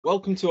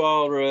Welcome to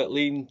our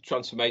Lean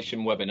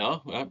Transformation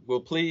webinar. We're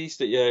pleased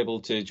that you're able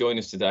to join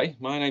us today.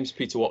 My name's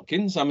Peter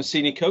Watkins. I'm a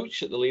senior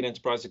coach at the Lean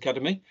Enterprise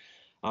Academy.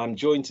 I'm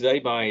joined today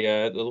by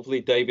the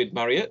lovely David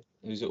Marriott,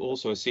 who's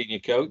also a senior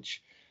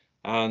coach,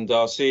 and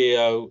our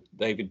CEO,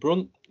 David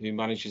Brunt, who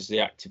manages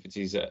the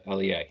activities at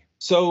LEA.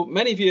 So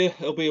many of you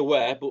will be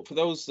aware, but for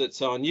those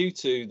that are new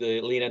to the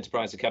Lean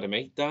Enterprise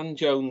Academy, Dan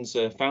Jones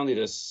founded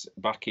us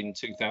back in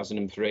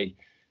 2003.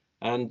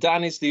 And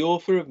Dan is the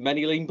author of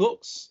many lean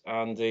books,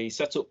 and he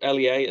set up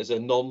LEA as a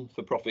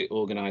non-for-profit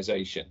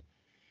organisation.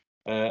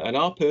 And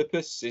our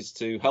purpose is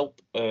to help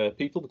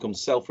people become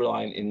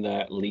self-reliant in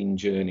their lean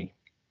journey.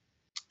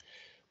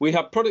 We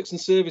have products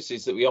and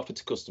services that we offer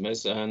to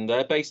customers, and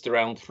they're based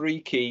around three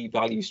key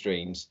value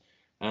streams.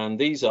 And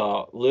these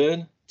are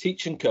learn,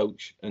 teach and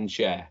coach, and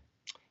share.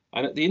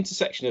 And at the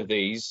intersection of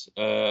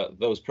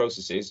those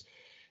processes,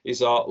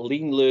 is our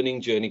lean learning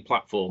journey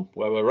platform,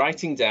 where we're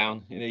writing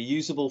down in a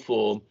usable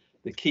form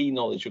the key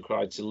knowledge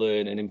required to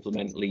learn and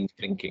implement lean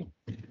thinking.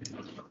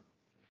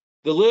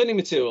 The learning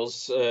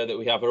materials that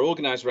we have are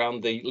organised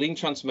around the Lean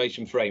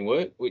Transformation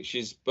Framework, which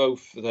is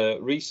both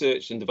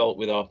researched and developed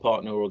with our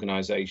partner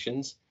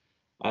organisations.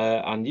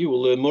 And you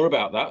will learn more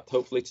about that,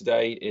 hopefully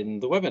today in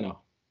the webinar.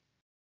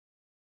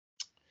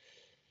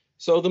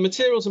 So the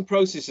materials and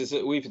processes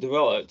that we've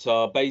developed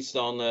are based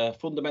on a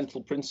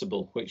fundamental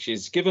principle, which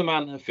is give a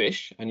man a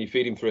fish and you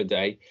feed him for a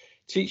day,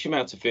 teach him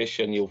how to fish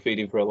and you'll feed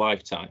him for a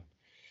lifetime.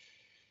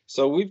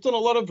 So we've done a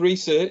lot of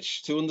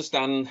research to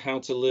understand how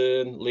to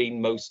learn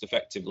lean most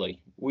effectively.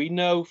 We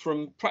know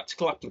from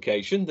practical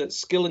application that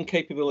skill and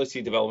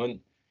capability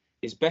development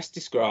is best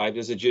described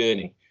as a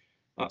journey.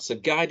 That's a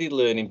guided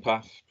learning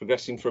path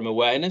progressing from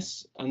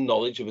awareness and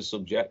knowledge of a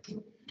subject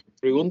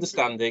through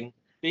understanding,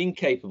 being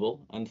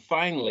capable, and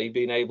finally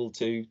being able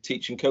to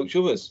teach and coach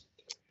others.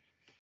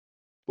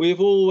 We have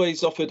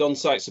always offered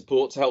on-site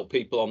support to help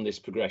people on this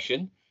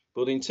progression,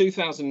 but in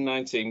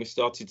 2019 we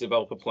started to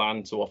develop a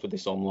plan to offer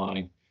this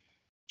online.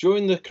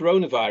 During the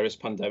coronavirus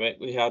pandemic,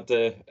 we had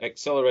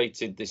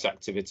accelerated this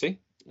activity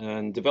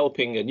and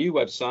developing a new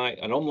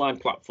website, an online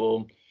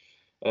platform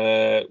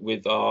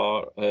with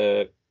our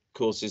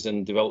courses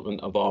and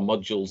development of our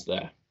modules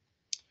there.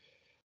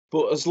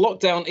 But as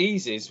lockdown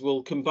eases,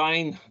 we'll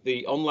combine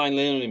the online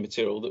learning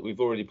material that we've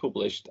already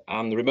published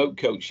and the remote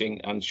coaching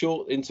and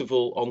short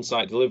interval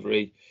on-site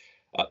delivery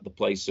at the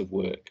place of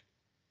work.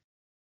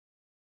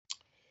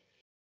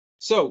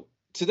 So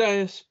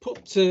today,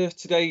 put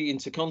today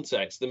into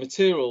context, the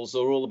materials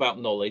are all about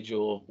knowledge,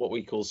 or what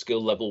we call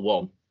skill level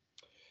 1.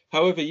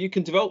 However, you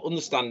can develop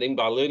understanding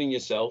by learning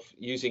yourself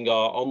using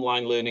our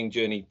online learning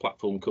journey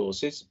platform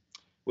courses.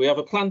 We have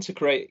a plan to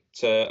create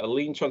a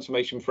Lean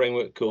Transformation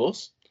Framework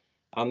course,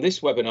 and this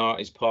webinar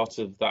is part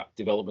of that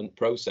development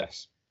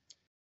process.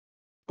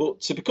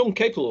 But to become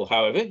capable,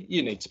 however,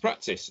 you need to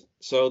practice.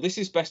 So this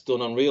is best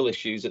done on real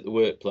issues at the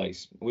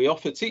workplace. We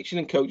offer teaching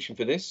and coaching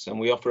for this, and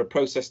we offer a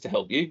process to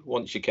help you,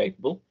 once you're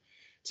capable,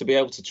 to be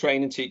able to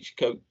train and teach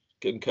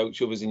and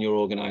coach others in your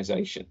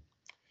organisation.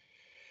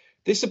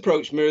 This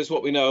approach mirrors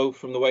what we know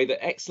from the way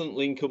that excellent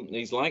lean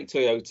companies like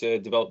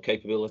Toyota develop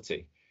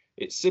capability.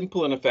 It's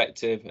simple and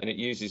effective, and it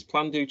uses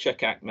plan, do,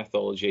 check, act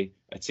methodology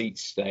at each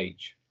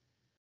stage.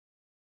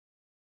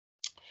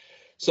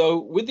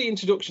 So with the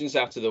introductions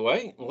out of the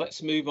way,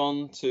 let's move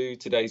on to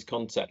today's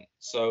content.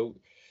 So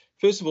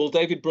first of all,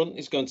 David Brunt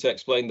is going to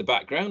explain the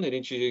background and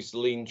introduce the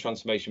Lean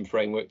Transformation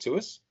Framework to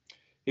us.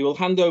 He will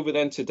hand over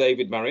then to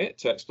David Marriott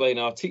to explain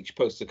our Teach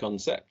Poster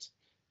concept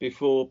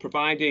before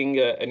providing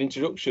an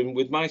introduction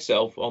with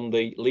myself on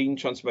the Lean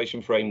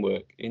Transformation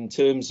Framework in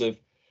terms of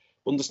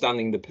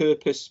understanding the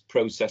purpose,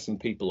 process and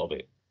people of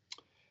it.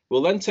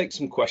 We'll then take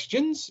some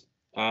questions.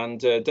 And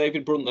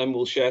David Brunt then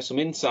will share some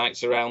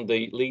insights around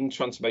the Lean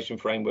Transformation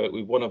Framework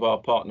with one of our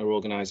partner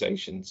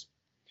organisations.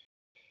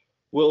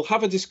 We'll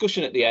have a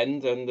discussion at the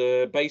end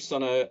and based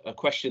on a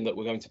question that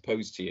we're going to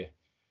pose to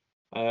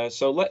you.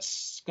 So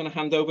let's going to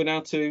hand over now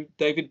to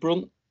David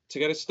Brunt to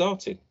get us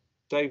started.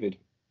 David.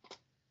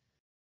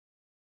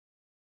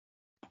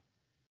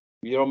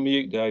 You're on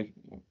mute, Dave.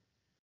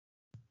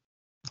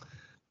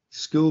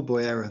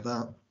 Schoolboy error,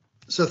 that.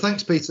 So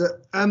thanks, Peter.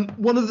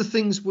 One of the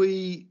things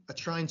we are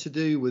trying to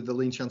do with the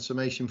Lean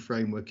Transformation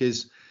Framework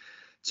is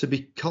to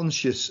be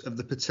conscious of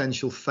the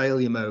potential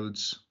failure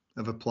modes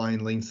of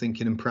applying lean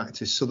thinking and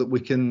practice so that we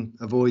can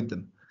avoid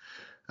them.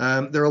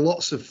 There are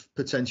lots of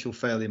potential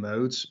failure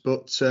modes,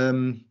 but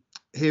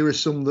here are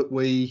some that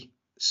we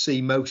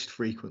see most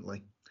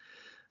frequently.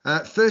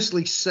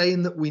 Firstly,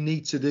 saying that we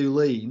need to do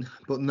lean,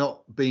 but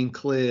not being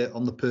clear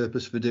on the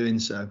purpose for doing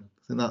so.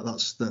 I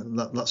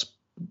think that's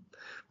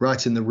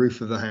right in the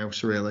roof of the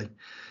house, really.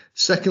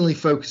 Secondly,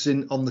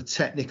 focusing on the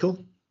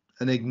technical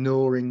and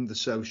ignoring the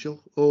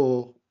social,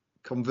 or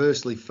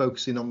conversely,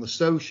 focusing on the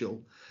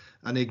social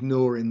and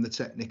ignoring the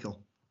technical.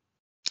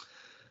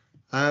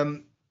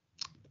 In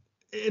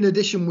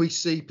addition, we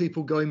see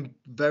people going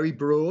very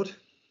broad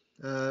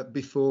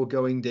before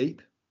going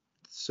deep.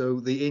 So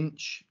the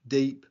inch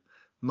deep,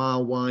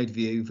 mile wide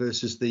view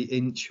versus the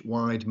inch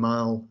wide,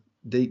 mile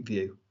deep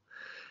view.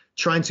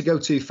 Trying to go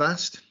too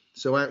fast,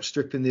 so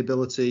outstripping the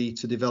ability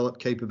to develop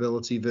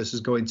capability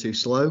versus going too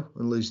slow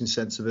and losing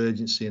sense of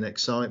urgency and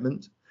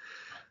excitement.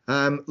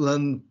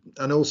 And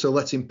also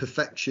letting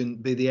perfection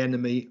be the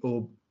enemy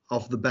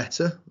of the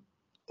better,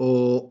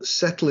 or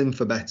settling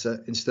for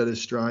better instead of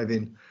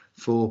striving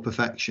for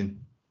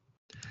perfection.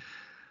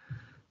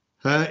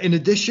 In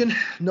addition,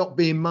 not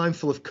being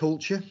mindful of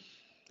culture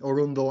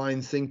or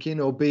underlying thinking,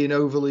 or being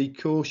overly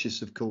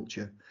cautious of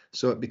culture,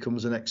 so it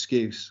becomes an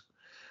excuse.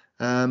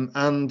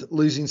 And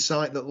losing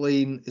sight that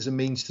lean is a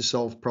means to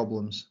solve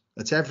problems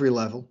at every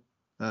level,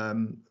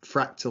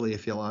 fractally,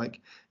 if you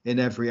like, in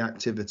every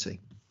activity.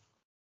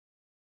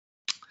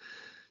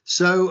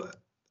 So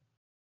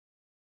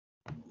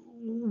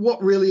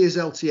what really is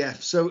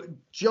LTF? So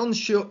John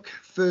Shuck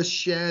first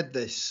shared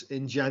this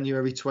in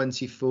January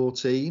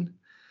 2014,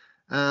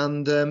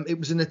 and it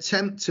was an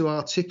attempt to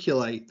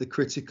articulate the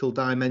critical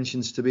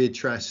dimensions to be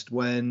addressed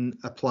when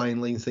applying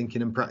lean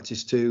thinking and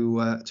practice to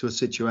a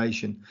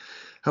situation.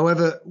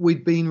 However,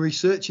 we'd been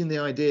researching the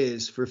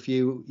ideas for a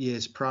few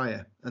years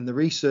prior, and the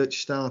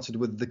research started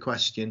with the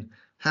question,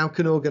 how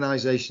can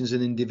organisations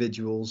and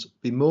individuals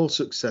be more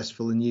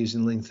successful in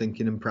using lean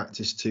thinking and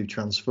practice to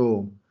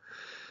transform?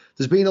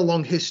 There's been a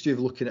long history of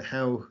looking at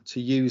how to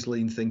use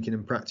lean thinking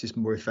and practice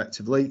more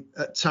effectively.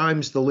 At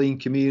times, the lean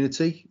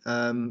community,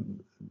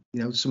 some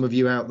of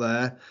you out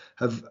there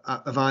have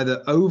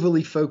either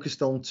overly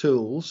focused on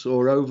tools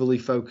or overly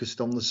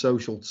focused on the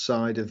social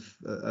side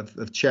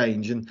of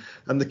change, and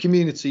the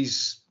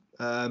community's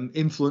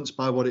influenced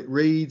by what it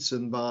reads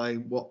and by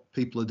what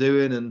people are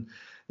doing, and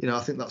I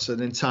think that's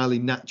an entirely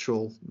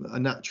natural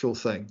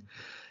thing.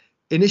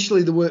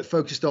 Initially, the work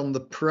focused on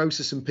the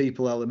process and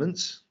people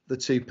elements, the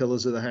two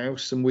pillars of the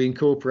house, and we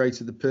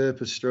incorporated the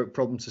purpose stroke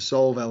problem to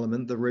solve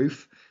element, the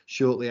roof,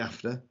 shortly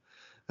after.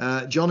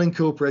 John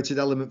incorporated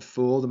element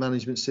 4, the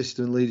management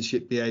system and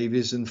leadership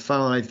behaviours, and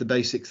 5, the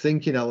basic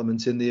thinking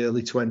element, in the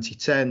early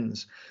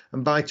 2010s.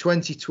 And by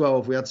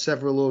 2012, we had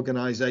several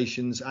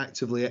organisations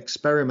actively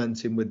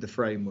experimenting with the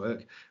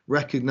framework,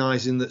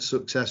 recognising that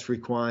success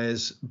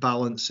requires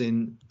balance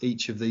in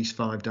each of these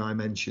 5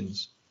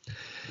 dimensions.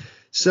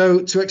 So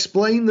to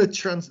explain the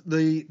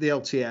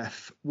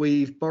LTF,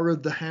 we've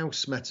borrowed the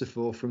house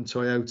metaphor from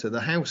Toyota.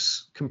 The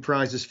house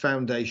comprises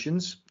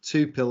foundations,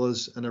 2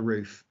 pillars and a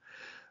roof.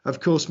 Of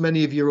course,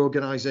 many of your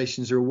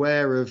organisations are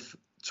aware of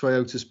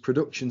Toyota's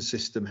production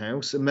system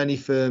house, and many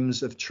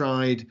firms have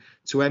tried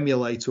to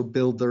emulate or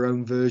build their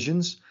own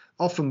versions,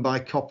 often by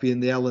copying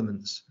the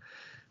elements.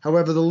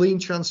 However, the lean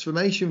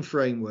transformation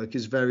framework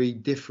is very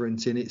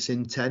different in its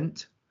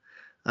intent.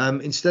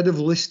 Instead of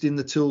listing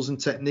the tools and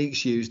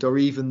techniques used, or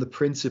even the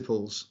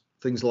principles,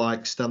 things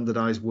like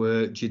standardized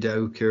work,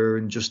 Jidoka,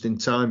 and just in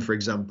time, for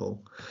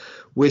example,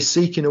 we're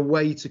seeking a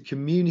way to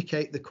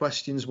communicate the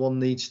questions one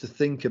needs to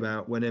think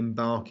about when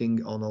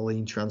embarking on a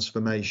lean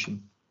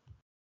transformation.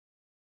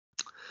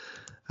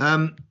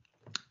 The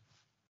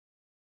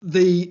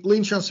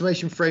lean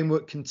transformation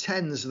framework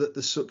contends that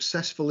the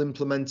successful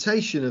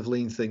implementation of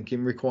lean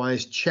thinking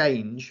requires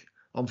change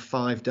on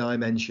 5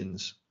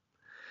 dimensions.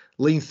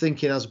 Lean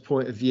thinking has a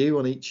point of view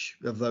on each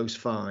of those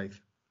 5.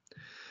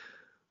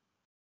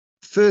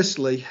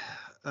 Firstly,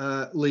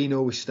 lean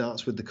always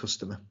starts with the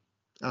customer,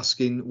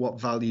 asking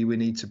what value we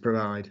need to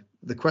provide.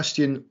 The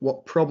question,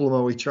 what problem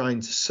are we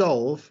trying to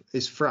solve,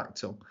 is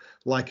fractal,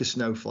 like a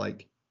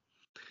snowflake.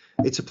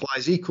 It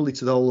applies equally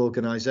to the whole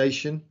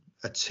organisation,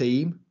 a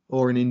team,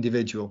 or an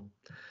individual.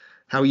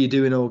 How are you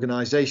doing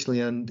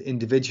organisationally and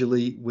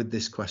individually with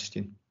this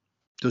question?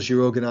 Does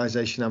your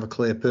organisation have a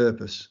clear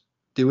purpose?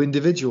 Do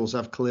individuals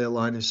have clear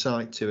line of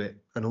sight to it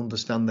and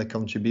understand their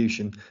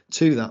contribution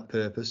to that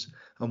purpose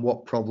and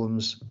what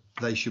problems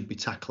they should be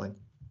tackling?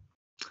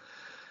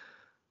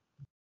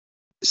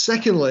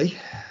 Secondly,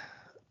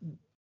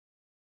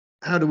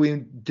 how do we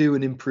do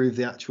and improve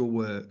the actual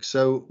work?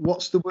 So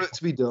what's the work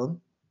to be done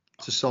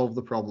to solve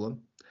the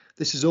problem?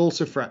 This is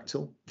also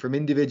fractal, from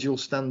individual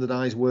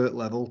standardized work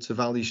level to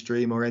value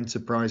stream or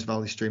enterprise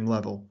value stream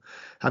level.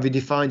 Have you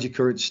defined your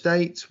current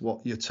state,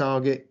 what your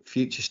target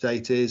future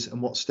state is,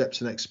 and what steps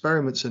and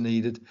experiments are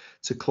needed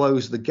to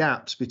close the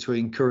gaps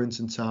between current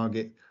and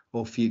target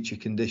or future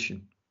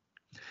condition?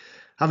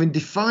 Having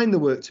defined the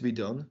work to be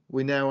done,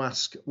 we now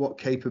ask what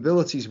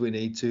capabilities we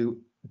need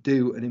to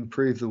do and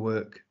improve the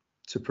work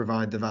to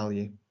provide the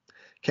value.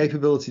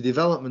 Capability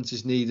development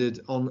is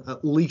needed on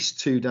at least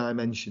 2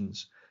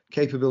 dimensions: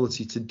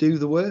 capability to do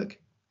the work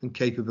and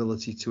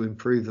capability to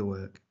improve the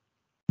work.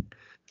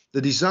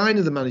 The design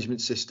of the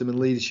management system and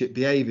leadership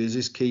behaviours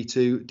is key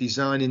to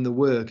designing the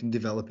work and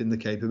developing the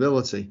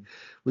capability.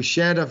 We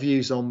shared our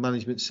views on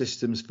management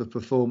systems for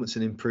performance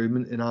and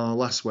improvement in our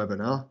last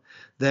webinar.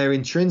 They're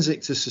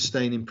intrinsic to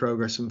sustaining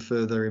progress and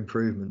further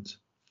improvement.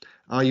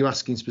 Are you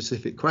asking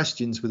specific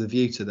questions with a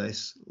view to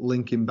this,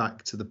 linking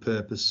back to the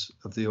purpose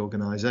of the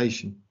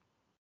organisation?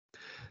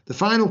 The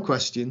final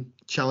question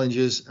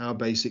challenges our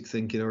basic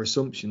thinking or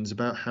assumptions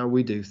about how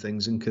we do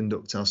things and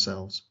conduct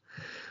ourselves.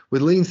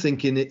 With lean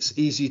thinking, it's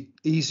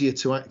easier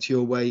to act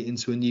your way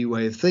into a new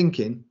way of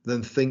thinking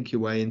than think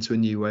your way into a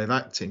new way of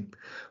acting.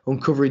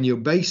 Uncovering your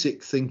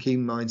basic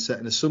thinking, mindset,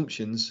 and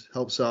assumptions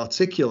helps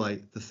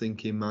articulate the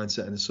thinking,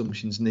 mindset, and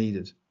assumptions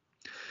needed.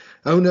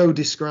 Ono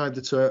described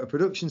the Toyota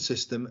production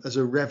system as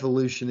a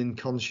revolution in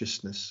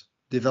consciousness,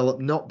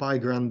 developed not by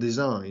grand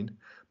design,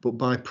 but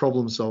by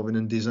problem solving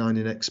and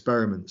designing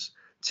experiments.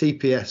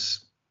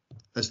 TPS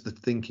as the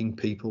thinking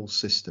people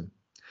system.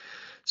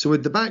 So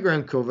with the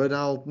background covered,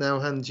 I'll now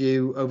hand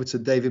you over to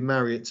David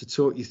Marriott to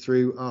talk you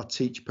through our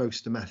teach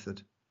poster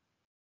method.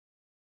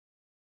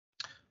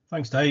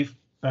 Thanks, Dave.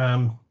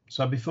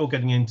 So before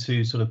getting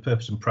into sort of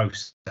purpose and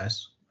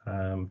process,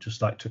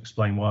 just like to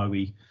explain why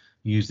we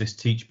use this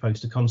teach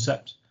poster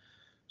concept.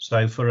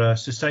 So for a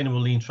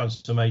sustainable lean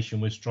transformation,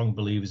 we're strong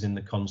believers in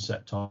the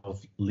concept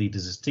of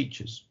leaders as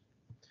teachers.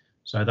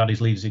 So that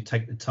is leaders who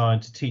take the time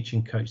to teach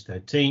and coach their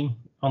team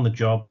on the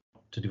job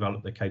to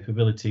develop their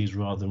capabilities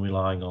rather than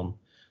relying on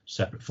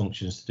separate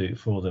functions to do it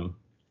for them.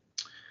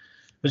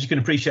 As you can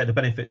appreciate, the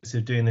benefits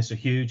of doing this are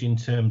huge in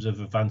terms of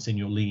advancing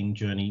your lean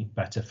journey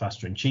better,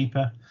 faster and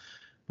cheaper.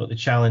 But the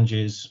challenge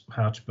is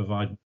how to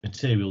provide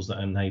materials that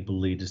enable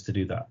leaders to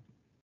do that.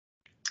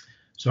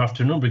 So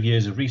after a number of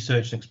years of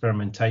research and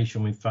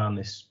experimentation, we've found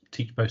this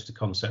teach poster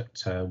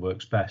concept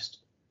works best.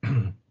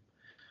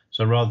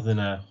 So rather than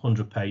a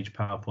 100-page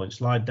PowerPoint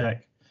slide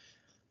deck,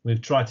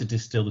 we've tried to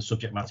distill the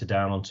subject matter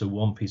down onto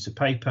one piece of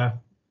paper,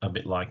 a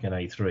bit like an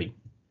A3.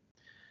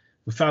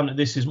 We found that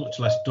this is much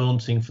less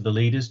daunting for the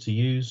leaders to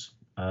use,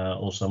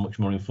 also much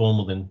more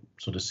informal than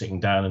sort of sitting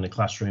down in a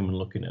classroom and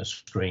looking at a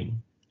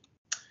screen.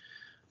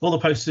 All the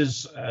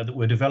posters that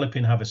we're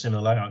developing have a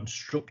similar layout and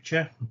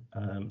structure,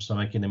 so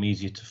making them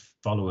easier to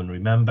follow and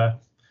remember.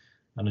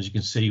 And as you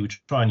can see, we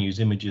try and use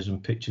images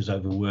and pictures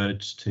over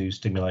words to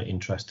stimulate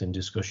interest and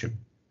discussion.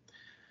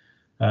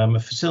 A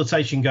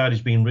facilitation guide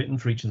has been written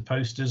for each of the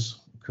posters,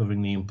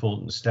 covering the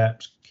important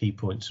steps, key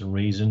points and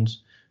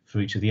reasons for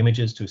each of the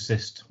images to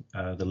assist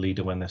the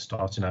leader when they're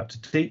starting out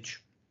to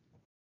teach.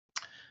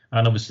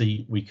 And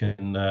obviously we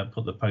can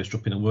put the poster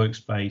up in a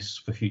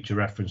workspace for future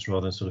reference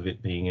rather than sort of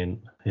it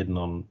being hidden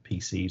on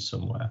PCs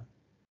somewhere.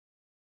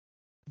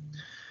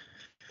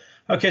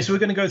 Okay, so we're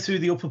going to go through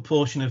the upper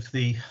portion of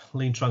the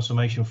Lean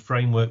Transformation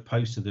Framework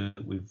poster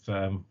that we've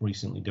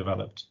recently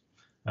developed.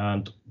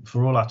 And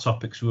for all our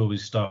topics, we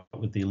always start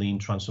with the Lean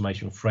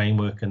Transformation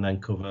Framework and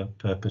then cover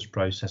purpose,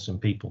 process and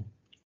people.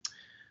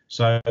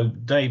 So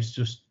Dave's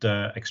just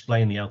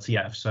explained the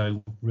LTF,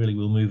 so really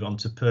we'll move on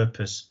to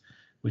purpose,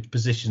 which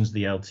positions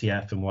the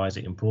LTF and why is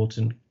it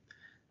important,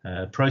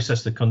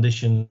 process, the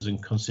conditions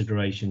and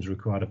considerations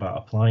required about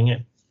applying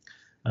it,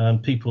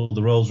 and people,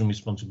 the roles and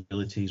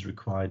responsibilities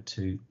required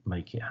to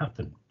make it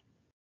happen.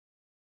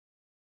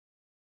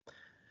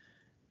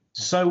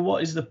 So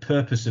what is the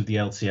purpose of the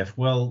LTF?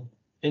 Well,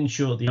 in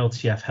short, the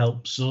LTF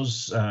helps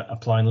us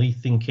apply lean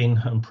thinking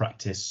and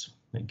practice.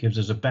 It gives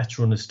us a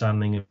better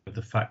understanding of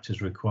the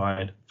factors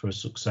required for a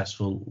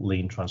successful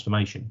lean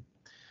transformation.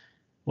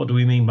 What do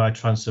we mean by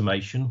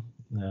transformation?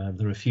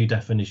 There are a few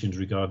definitions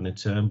regarding the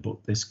term,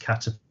 but this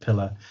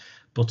caterpillar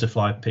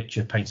butterfly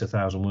picture paints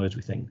 1,000 words,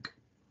 we think.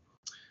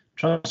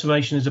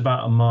 Transformation is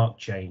about a marked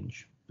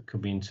change. It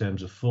could be in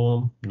terms of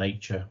form,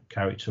 nature,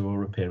 character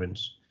or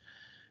appearance.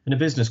 In a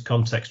business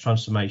context,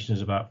 transformation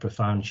is about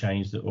profound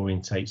change that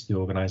orientates the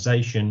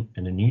organisation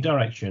in a new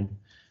direction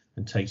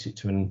and takes it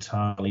to an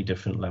entirely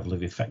different level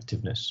of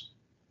effectiveness.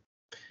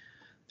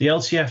 The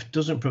LTF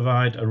doesn't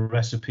provide a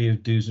recipe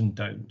of do's and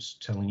don'ts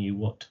telling you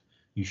what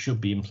you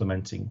should be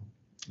implementing.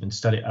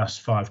 Instead, it asks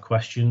 5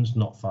 questions,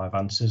 not 5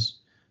 answers,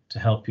 to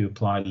help you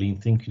apply lean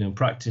thinking and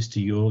practice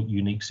to your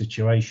unique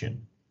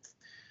situation.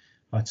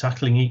 By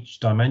tackling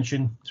each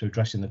dimension through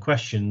addressing the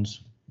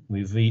questions,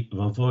 we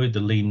avoid the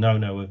lean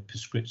no-no of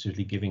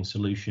prescriptively giving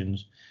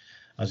solutions,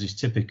 as is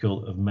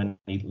typical of many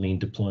lean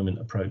deployment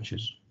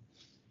approaches.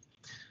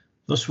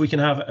 Thus, we can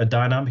have a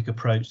dynamic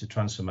approach to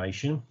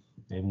transformation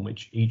in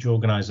which each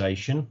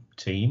organisation,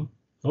 team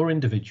or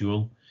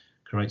individual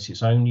creates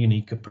its own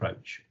unique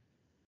approach,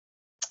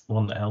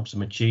 one that helps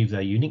them achieve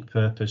their unique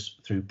purpose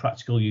through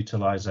practical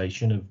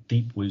utilisation of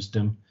deep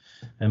wisdom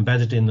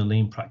embedded in the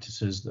lean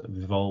practices that have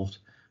evolved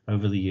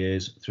over the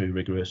years through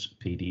rigorous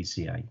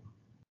PDCA.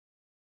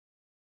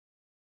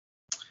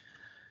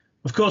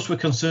 Of course, we're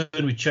concerned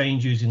with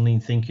change using lean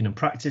thinking and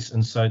practice,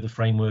 and so the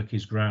framework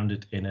is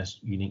grounded in a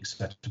unique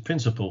set of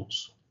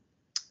principles.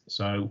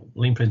 So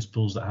lean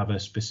principles that have a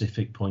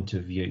specific point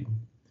of view.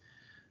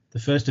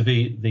 The first of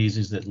these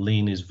is that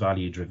lean is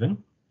value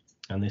driven,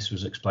 and this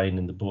was explained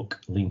in the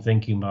book Lean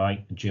Thinking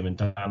by Jim and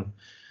Dan,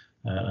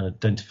 and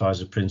identifies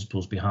the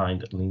principles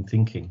behind lean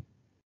thinking.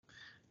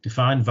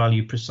 Define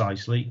value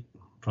precisely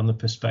from the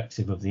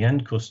perspective of the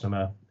end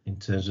customer in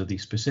terms of the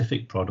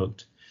specific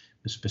product,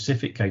 the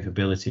specific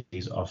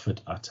capabilities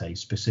offered at a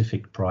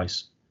specific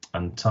price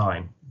and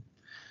time.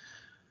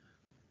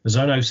 As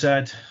Ono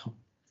said,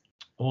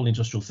 all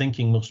industrial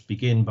thinking must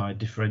begin by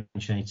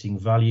differentiating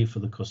value for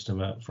the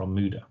customer from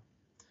muda,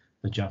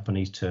 the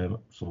Japanese term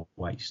for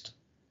waste.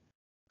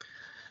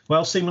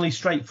 Well, seemingly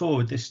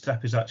straightforward, this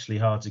step is actually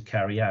hard to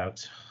carry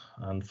out,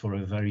 and for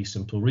a very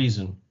simple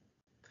reason.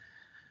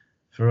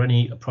 For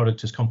any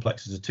product as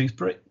complex as a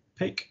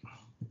toothpick,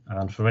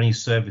 and for any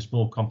service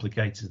more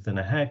complicated than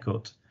a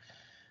haircut,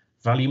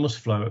 value must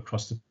flow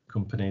across the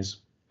companies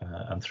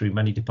and through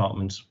many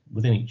departments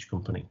within each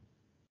company.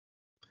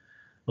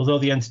 Although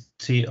the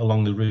entity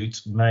along the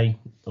route may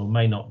or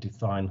may not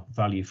define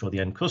value for the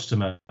end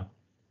customer,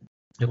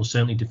 it will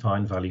certainly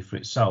define value for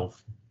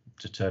itself,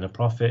 to turn a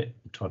profit,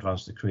 to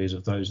advance the careers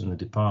of those in the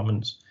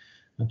departments,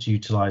 and to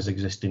utilise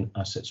existing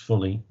assets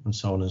fully, and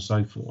so on and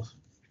so forth.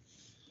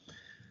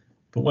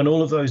 But when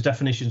all of those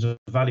definitions of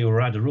value are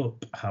added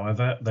up,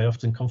 however, they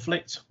often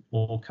conflict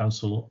or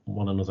cancel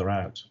one another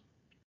out.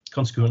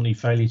 Consequently,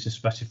 failure to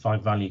specify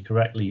value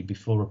correctly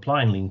before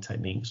applying lean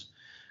techniques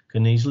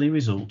can easily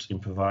result in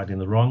providing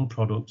the wrong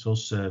product or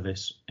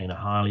service in a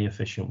highly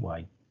efficient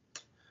way,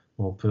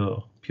 or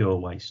pure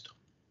waste.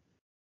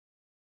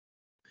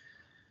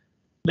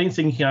 Lean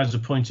thinking has a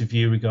point of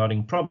view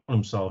regarding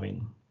problem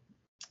solving.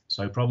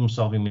 So problem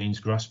solving means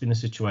grasping the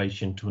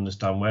situation to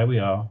understand where we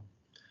are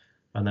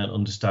and then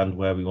understand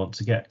where we want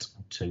to get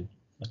to,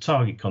 a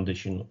target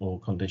condition or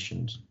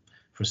conditions,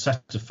 for a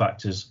set of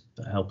factors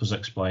that help us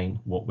explain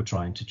what we're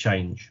trying to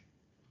change.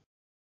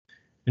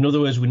 In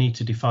other words, we need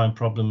to define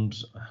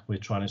problems we're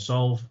trying to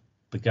solve,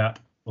 the gap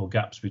or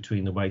gaps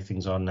between the way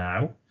things are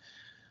now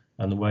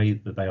and the way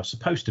that they are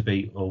supposed to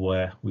be, or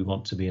where we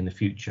want to be in the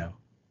future.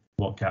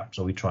 What gaps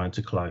are we trying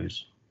to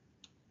close?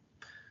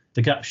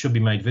 The gaps should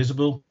be made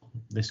visible.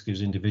 This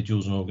gives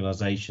individuals and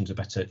organisations a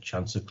better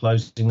chance of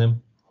closing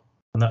them,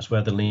 and that's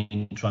where the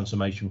Lean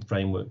Transformation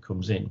Framework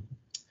comes in.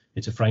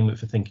 It's a framework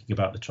for thinking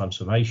about the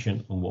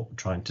transformation and what we're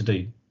trying to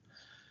do.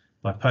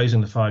 By posing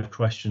the 5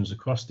 questions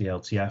across the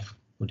LTF,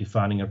 we're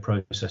defining a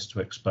process to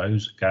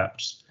expose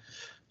gaps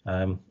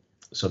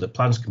so that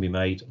plans can be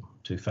made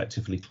to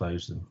effectively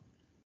close them.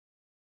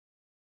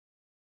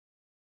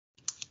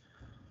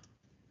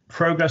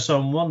 Progress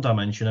on one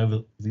dimension over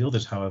the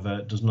others,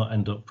 however, does not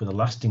end up with a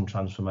lasting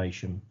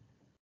transformation.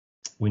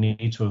 We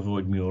need to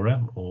avoid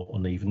mura or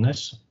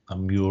unevenness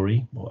and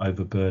muri or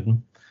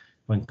overburden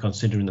when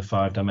considering the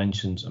 5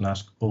 dimensions and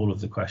ask all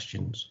of the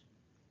questions.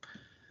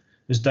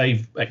 As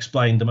Dave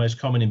explained, the most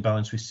common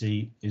imbalance we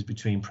see is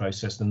between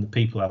process and the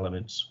people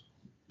elements.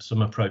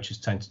 Some approaches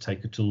tend to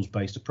take a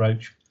tools-based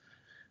approach,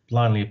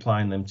 blindly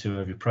applying them to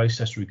every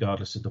process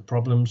regardless of the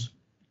problems.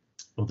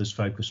 Others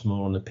focus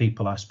more on the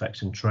people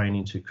aspects and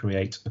training to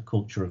create a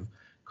culture of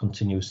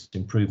continuous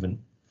improvement,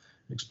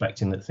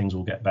 expecting that things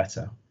will get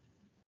better.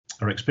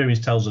 Our experience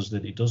tells us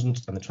that it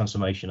doesn't, and the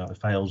transformation either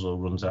fails or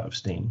runs out of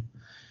steam.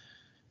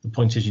 The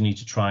point is, you need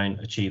to try and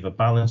achieve a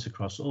balance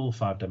across all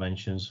 5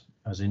 dimensions,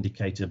 as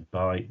indicated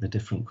by the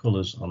different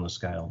colours on the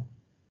scale.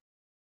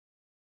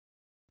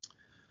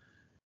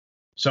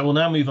 So we'll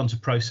now move on to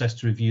process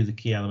to review the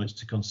key elements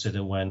to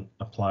consider when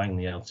applying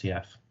the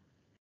LTF.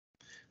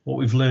 What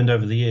we've learned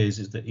over the years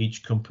is that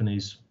each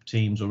company's,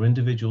 team's or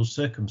individual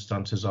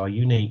circumstances are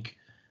unique,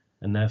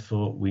 and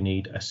therefore we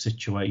need a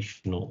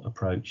situational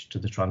approach to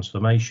the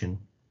transformation.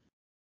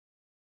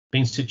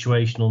 Being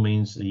situational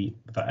means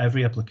that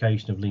every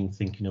application of lean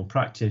thinking and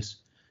practice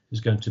is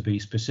going to be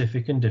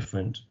specific and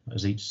different,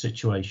 as each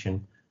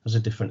situation has a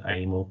different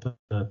aim or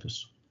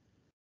purpose.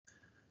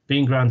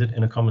 Being grounded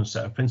in a common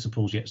set of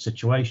principles yet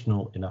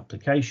situational in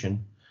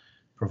application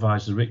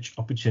provides the rich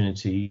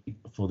opportunity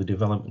for the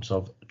development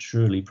of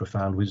truly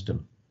profound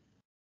wisdom.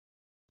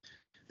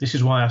 This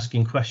is why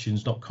asking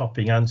questions, not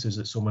copying answers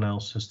that someone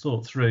else has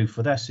thought through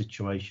for their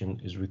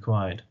situation, is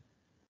required.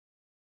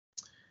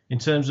 In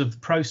terms of the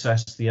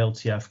process, the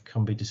LTF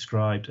can be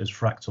described as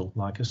fractal,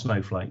 like a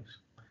snowflake.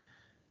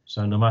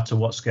 So no matter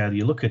what scale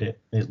you look at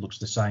it, it looks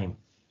the same.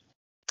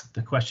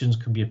 The questions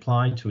can be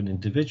applied to an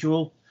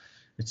individual,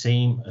 a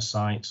team, a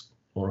site,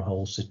 or a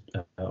whole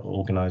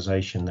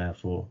organisation,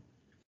 therefore.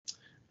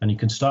 And you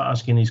can start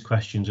asking these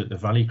questions at the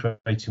value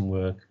creating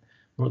work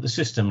or at the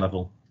system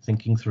level,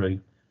 thinking through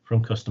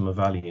from customer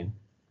value.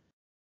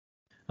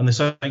 And the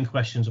same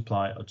questions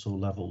apply at all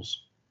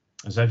levels,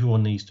 as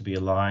everyone needs to be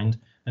aligned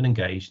and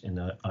engaged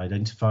in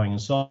identifying and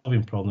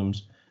solving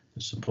problems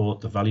that support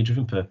the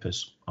value-driven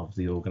purpose of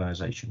the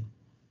organisation.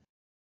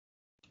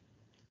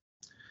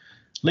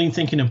 Lean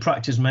thinking and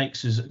practice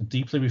makes us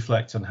deeply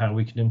reflect on how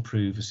we can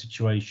improve a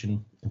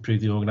situation,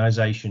 improve the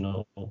organisation,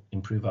 or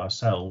improve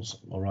ourselves,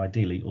 or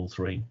ideally all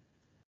 3.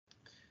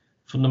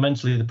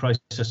 Fundamentally, the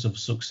process of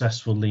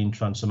successful lean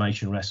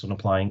transformation rests on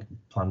applying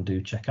plan,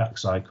 do, check, act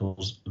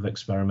cycles of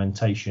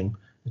experimentation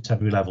at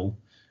every level,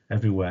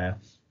 everywhere,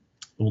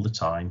 all the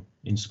time,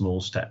 in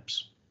small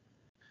steps.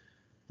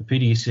 The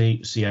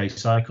PDCA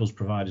cycles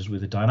provide us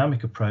with a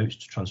dynamic approach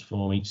to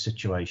transform each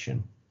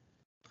situation.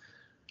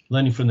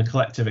 Learning from the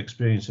collective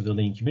experience of the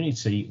lean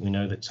community, we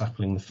know that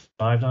tackling the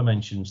 5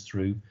 dimensions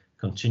through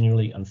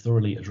continually and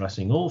thoroughly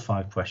addressing all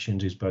 5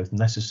 questions is both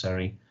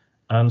necessary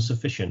and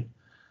sufficient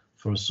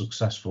for a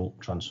successful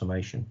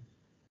transformation.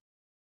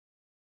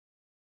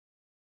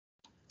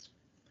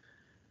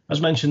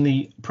 As mentioned,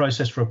 the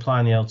process for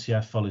applying the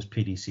LTF follows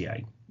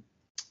PDCA.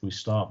 we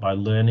start by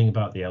learning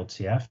about the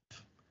LTF,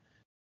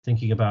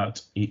 thinking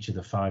about each of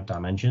the 5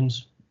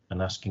 dimensions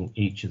and asking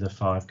each of the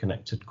 5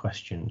 connected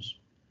questions.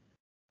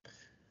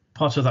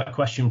 Part of that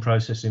question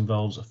process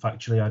involves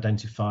factually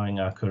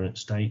identifying our current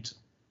state,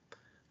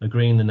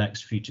 agreeing the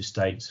next future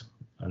state,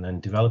 and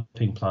then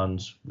developing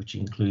plans which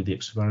include the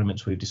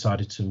experiments we've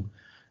decided to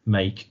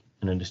make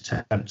in an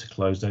attempt to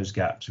close those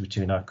gaps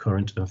between our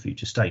current and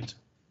future state.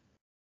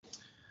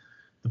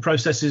 The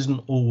process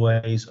isn't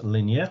always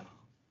linear,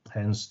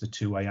 hence the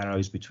 2-way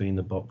arrows between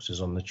the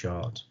boxes on the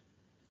chart.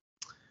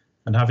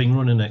 And having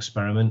run an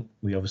experiment,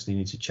 we obviously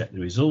need to check the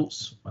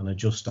results and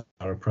adjust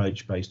our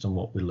approach based on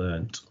what we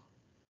learnt.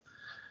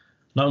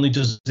 Not only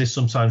does this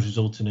sometimes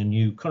result in a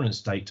new current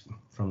state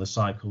from the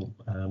cycle,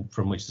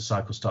 from which the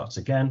cycle starts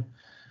again,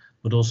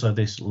 but also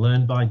this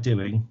learn by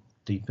doing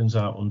deepens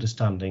our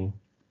understanding,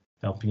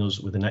 helping us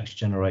with the next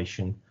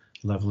generation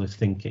level of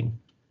thinking.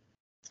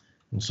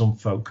 And some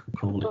folk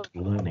call it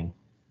learning.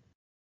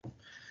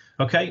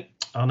 Okay,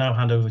 I'll now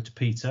hand over to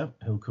Peter,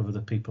 who'll cover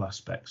the people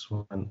aspects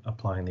when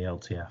applying the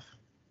LTF.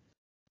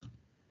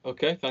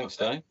 Okay, thanks,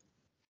 Dave.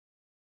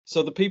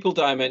 So the people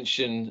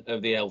dimension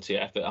of the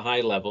LTF at a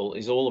high level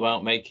is all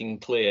about making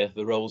clear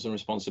the roles and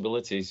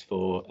responsibilities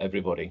for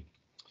everybody.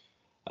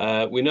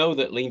 We know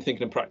that lean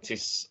thinking and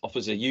practice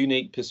offers a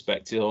unique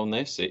perspective on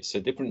this. It's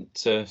a different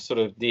sort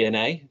of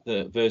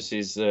DNA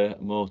versus a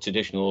more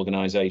traditional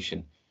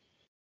organisation.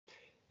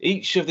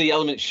 Each of the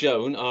elements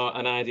shown are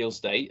an ideal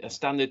state, a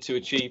standard to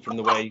achieve from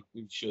the way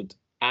we should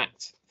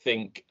act,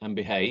 think and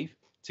behave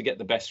to get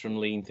the best from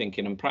lean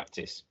thinking and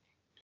practice.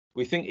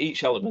 We think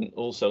each element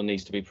also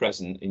needs to be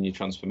present in your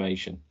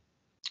transformation.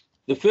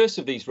 The first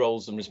of these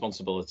roles and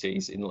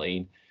responsibilities in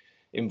lean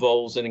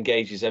involves and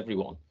engages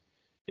everyone.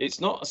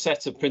 It's not a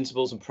set of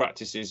principles and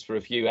practices for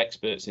a few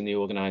experts in the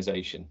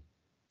organisation.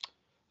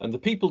 And the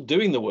people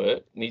doing the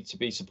work need to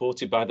be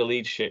supported by the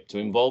leadership to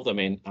involve them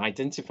in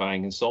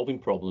identifying and solving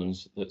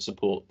problems that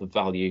support the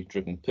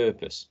value-driven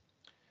purpose.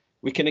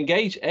 We can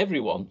engage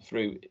everyone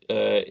through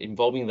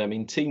involving them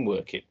in team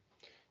working.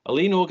 A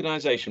lean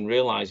organisation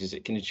realises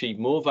it can achieve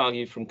more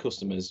value from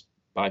customers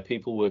by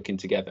people working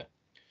together.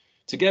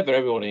 Together,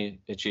 everyone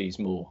achieves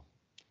more.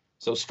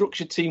 So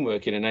structured team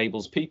working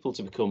enables people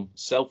to become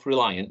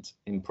self-reliant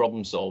in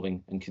problem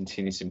solving and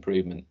continuous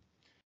improvement.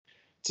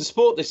 To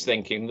support this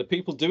thinking, the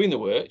people doing the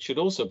work should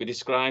also be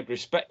described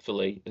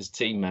respectfully as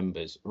team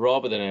members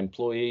rather than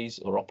employees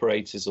or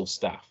operators or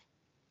staff.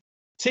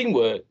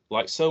 Teamwork,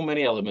 like so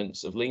many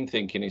elements of lean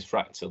thinking, is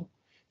fractal.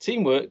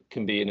 Teamwork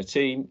can be in a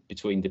team,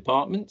 between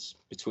departments,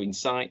 between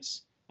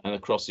sites, and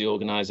across the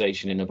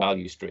organisation in a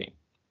value stream.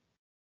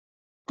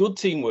 Good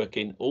team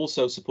working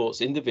also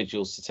supports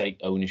individuals to take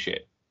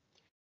ownership.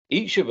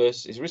 Each of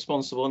us is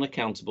responsible and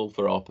accountable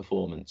for our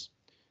performance,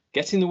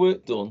 getting the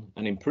work done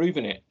and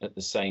improving it at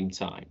the same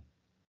time.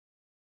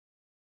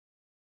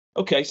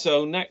 Okay,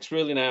 so next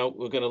really now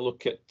we're going to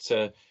look at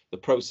the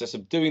process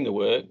of doing the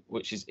work,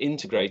 which is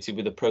integrated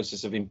with the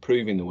process of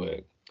improving the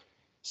work.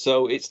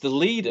 So it's the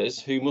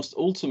leaders who must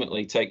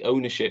ultimately take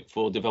ownership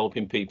for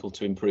developing people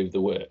to improve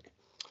the work.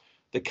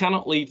 They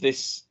cannot leave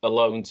this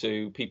alone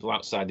to people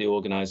outside the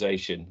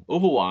organisation.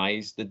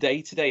 Otherwise, the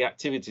day-to-day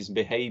activities and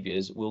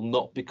behaviours will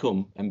not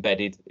become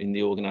embedded in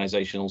the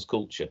organisation's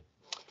culture,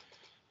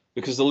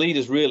 because the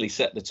leaders really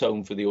set the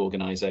tone for the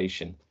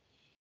organisation.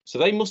 So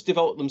they must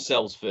develop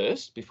themselves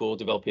first before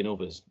developing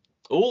others.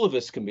 All of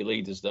us can be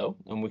leaders though,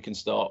 and we can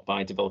start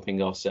by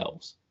developing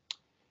ourselves.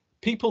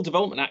 People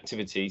development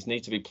activities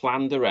need to be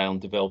planned around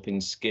developing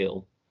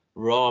skill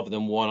rather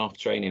than one-off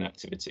training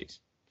activities.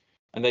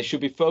 And they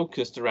should be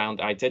focused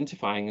around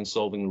identifying and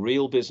solving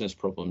real business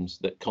problems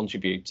that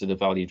contribute to the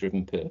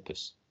value-driven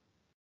purpose.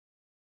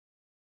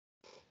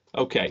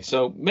 Okay,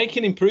 so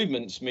making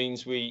improvements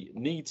means we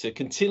need to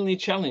continually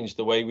challenge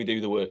the way we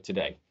do the work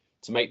today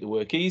to make the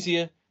work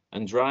easier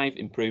and drive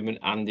improvement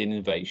and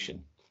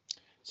innovation.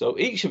 So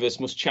each of us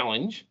must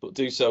challenge, but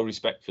do so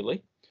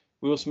respectfully.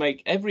 We must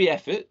make every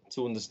effort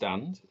to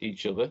understand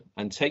each other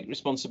and take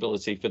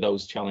responsibility for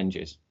those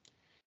challenges.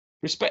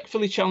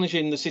 Respectfully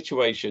challenging the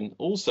situation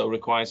also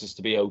requires us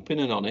to be open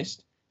and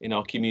honest in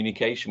our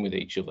communication with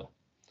each other.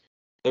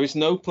 There is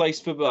no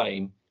place for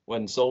blame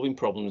when solving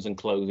problems and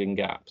closing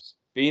gaps.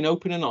 Being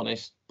open and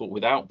honest, but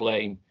without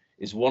blame,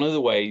 is one of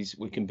the ways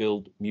we can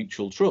build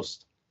mutual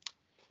trust.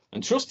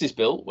 And trust is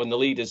built when the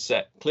leaders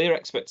set clear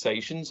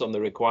expectations on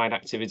the required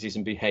activities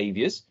and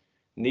behaviours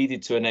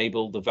needed to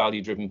enable the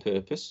value-driven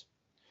purpose.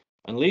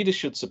 And leaders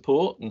should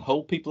support and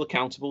hold people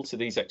accountable to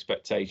these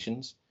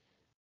expectations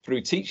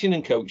through teaching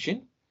and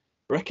coaching,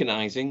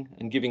 recognising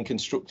and giving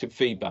constructive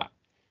feedback.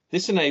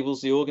 This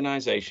enables the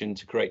organisation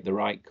to create the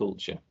right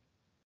culture.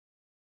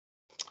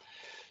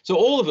 So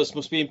all of us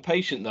must be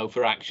impatient though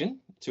for action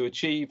to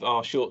achieve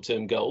our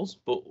short-term goals,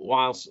 but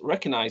whilst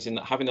recognising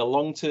that having a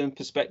long-term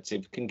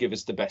perspective can give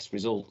us the best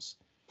results.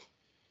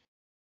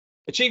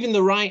 Achieving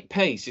the right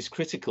pace is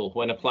critical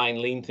when applying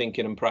lean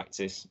thinking and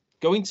practice.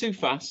 Going too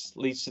fast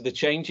leads to the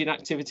change in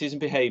activities and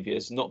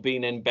behaviours not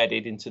being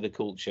embedded into the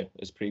culture,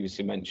 as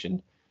previously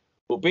mentioned.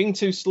 But being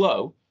too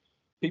slow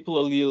people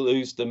will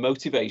lose the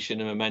motivation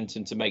and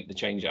momentum to make the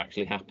change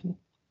actually happen.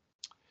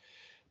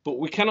 But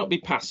we cannot be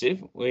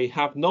passive. We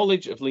have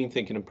knowledge of lean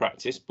thinking and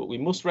practice, but we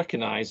must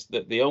recognize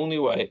that the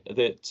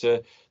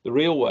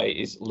real way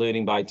is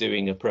learning by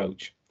doing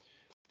approach.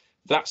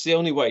 That's the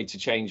only way to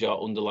change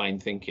our underlying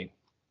thinking.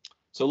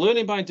 So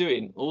learning by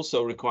doing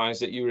also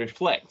requires that you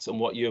reflect on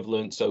what you have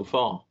learned so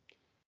far,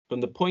 from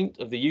the point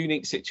of the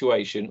unique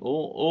situation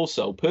or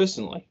also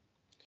personally.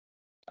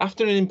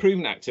 After an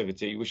improvement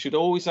activity, we should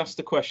always ask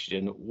the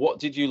question, what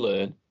did you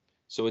learn?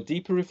 So a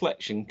deeper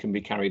reflection can be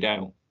carried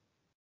out.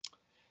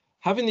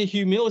 Having the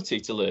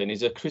humility to learn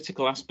is a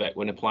critical aspect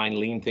when applying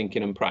lean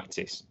thinking and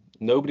practice.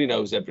 Nobody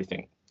knows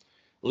everything.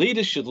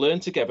 Leaders should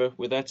learn together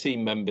with their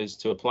team members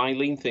to apply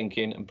lean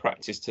thinking and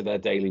practice to their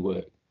daily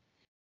work.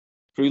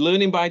 Through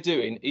learning by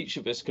doing, each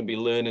of us can be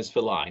learners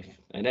for life,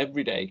 and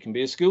every day can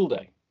be a school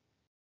day.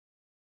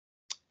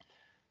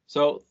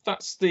 So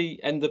that's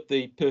the end of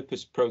the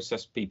purpose,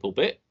 process, people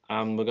bit,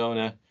 and we're going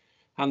to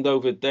hand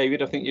over,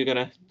 David. I think you're going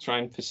to try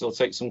and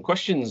facilitate some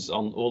questions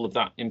on all of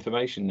that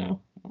information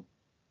now.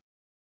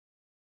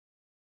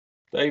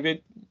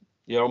 David,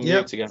 you're on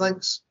mute again.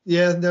 Thanks.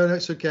 Yeah, no,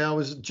 it's okay. I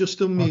was just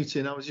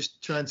unmuting. I was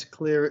just trying to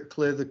clear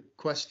the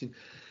question.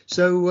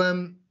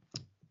 So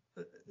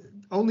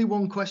only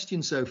one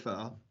question so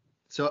far.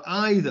 So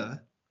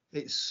either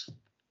it's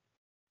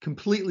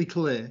completely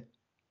clear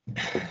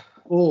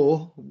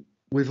or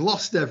we've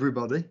lost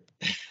everybody.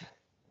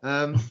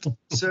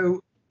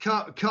 So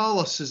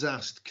Carlos has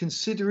asked,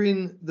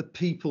 considering the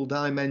people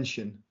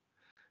dimension,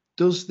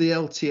 does the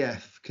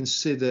LTF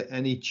consider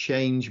any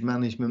change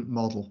management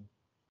model,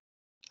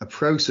 a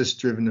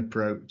process-driven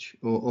approach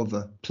or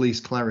other?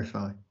 Please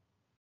clarify.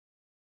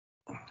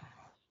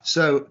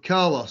 So,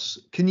 Carlos,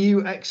 can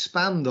you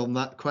expand on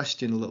that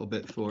question a little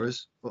bit for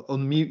us?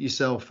 Unmute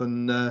yourself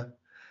and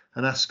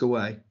ask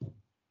away.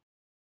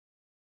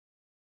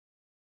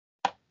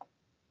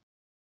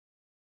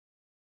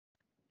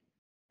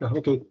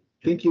 Okay,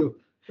 thank you.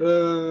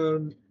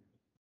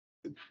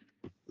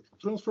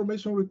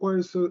 Transformation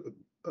requires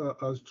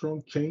a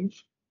strong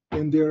change,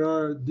 and there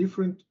are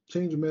different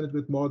change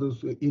management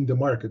models in the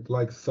market,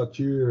 like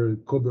Satir,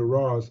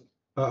 Kubler-Ross.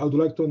 I would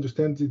like to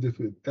understand if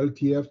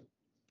LTF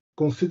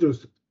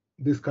considers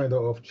this kind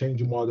of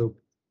change model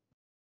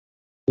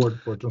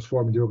for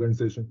transforming the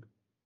organization.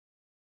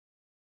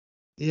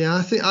 Yeah,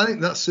 I think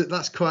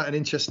that's quite an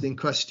interesting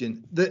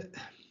question.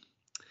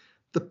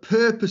 The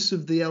purpose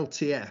of the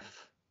LTF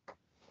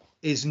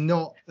is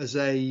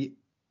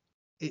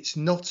it's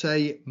not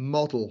a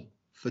model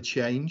for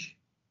change.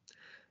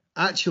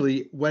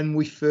 Actually, when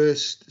we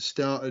first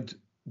started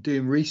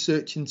doing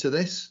research into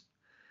this,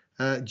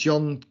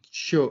 John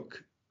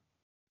Shook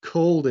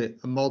called it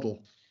a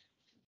model.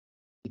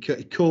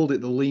 He called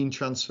it the lean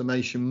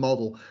transformation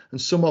model.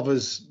 And some of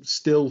us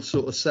still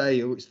sort of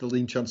say, oh, it's the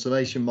lean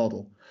transformation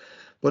model.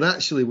 But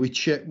actually,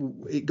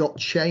 it got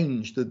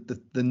changed.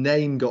 The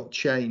name got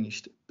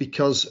changed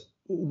because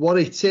what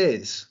it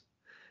is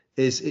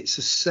it's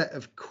a set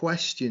of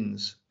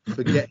questions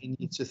for getting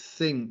you to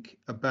think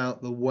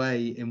about the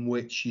way in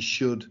which you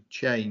should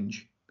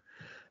change.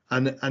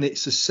 And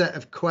it's a set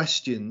of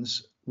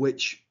questions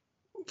which,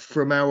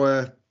 from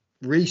our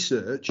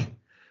research,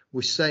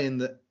 we're saying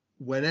that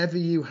whenever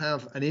you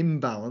have an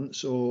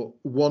imbalance or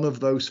one of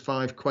those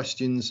 5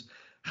 questions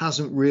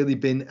hasn't really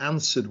been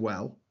answered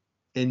well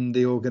in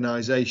the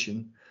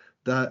organization,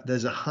 that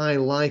there's a high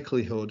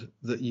likelihood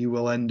that you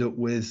will end up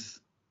with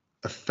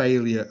a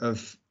failure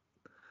of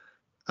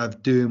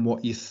doing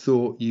what you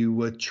thought you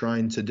were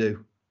trying to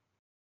do.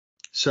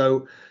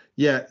 So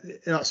yeah,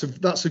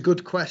 that's a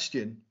good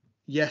question.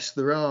 Yes,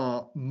 there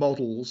are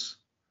models.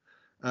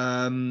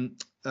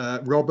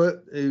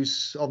 Robert,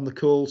 who's on the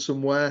call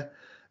somewhere,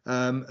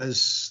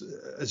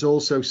 has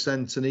also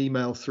sent an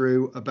email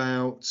through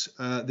about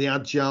the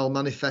Agile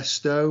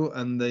Manifesto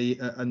and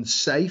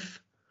SAFe.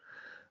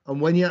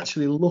 And when you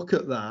actually look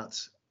at that,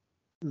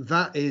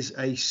 that is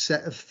a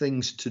set of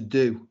things to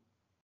do.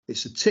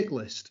 It's a tick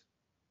list.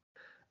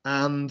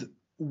 And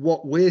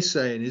what we're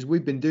saying is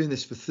we've been doing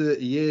this for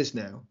 30 years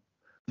now,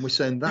 and we're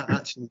saying that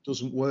actually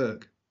doesn't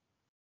work.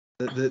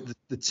 The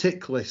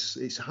tick list,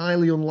 it's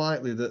highly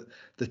unlikely that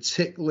the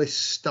tick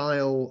list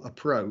style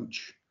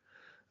approach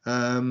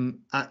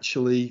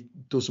actually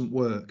doesn't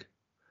work.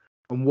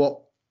 And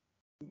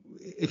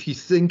if you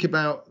think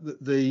about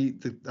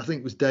I think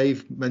it was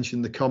Dave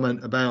mentioned the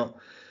comment about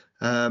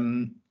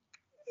Taiichi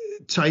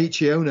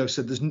Ono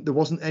said there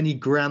wasn't any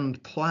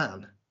grand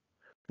plan.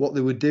 What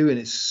they were doing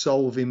is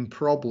solving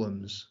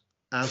problems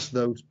as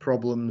those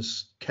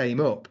problems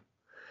came up.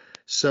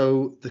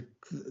 So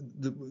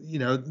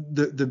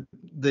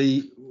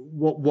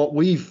what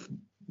we've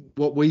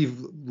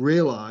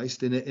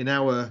realized in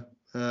our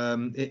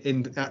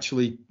in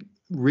actually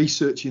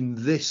researching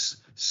this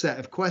set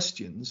of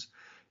questions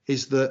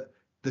is that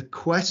the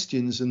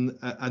questions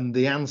and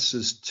the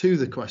answers to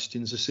the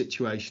questions are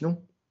situational,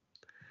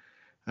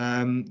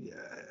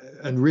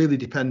 and really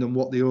depend on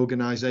what the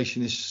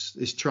organization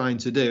is trying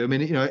to do. I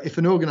mean, if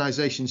an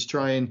organization is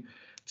trying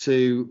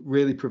to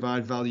really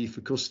provide value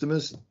for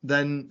customers,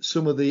 then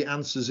some of the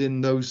answers in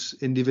those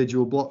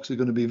individual blocks are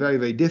going to be very,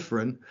 very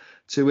different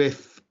to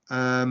if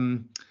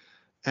an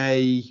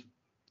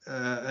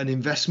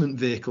investment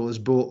vehicle has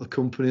bought the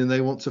company and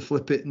they want to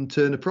flip it and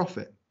turn a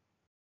profit,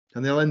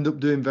 and they'll end up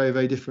doing very,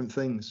 very different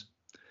things.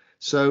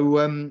 So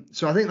I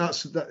think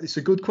it's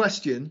a good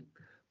question,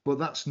 but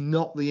that's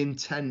not the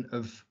intent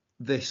of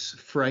this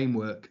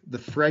framework. The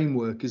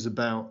framework is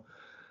about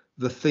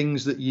the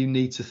things that you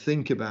need to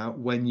think about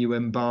when you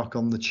embark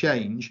on the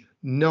change,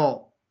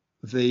 not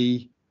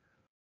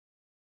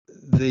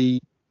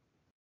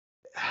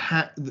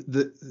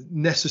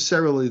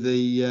necessarily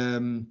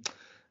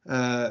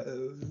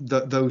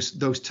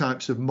those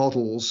types of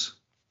models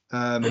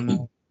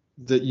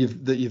that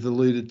you've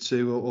alluded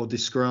to or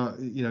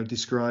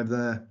described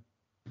there.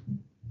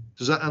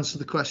 Does that answer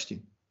the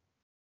question?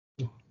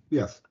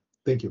 Yes,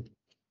 thank you.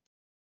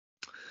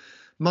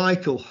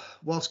 Michael,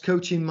 whilst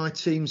coaching my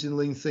teams in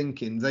lean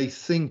thinking, they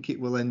think it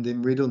will end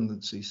in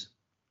redundancies.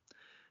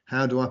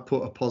 How do I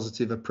put a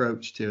positive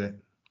approach to it?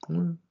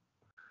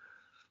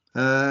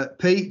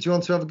 Pete, do you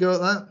want to have a go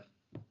at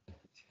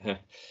that?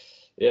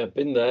 Yeah,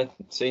 been there,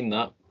 seen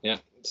that. Yeah,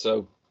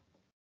 so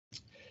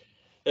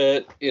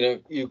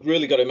you've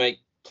really got to make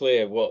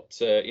clear what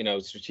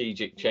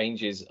strategic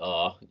changes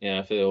are,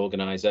 for the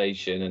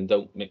organisation, and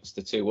don't mix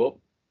the two up.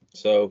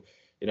 So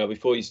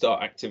before you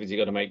start activity,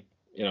 you've got to make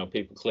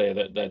people clear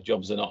that their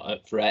jobs are not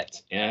at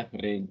threat.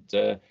 And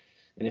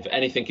if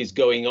anything is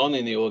going on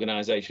in the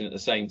organisation at the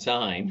same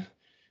time,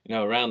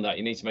 around that,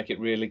 you need to make it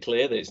really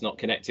clear that it's not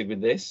connected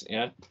with this.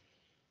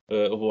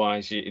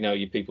 Otherwise,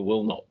 your people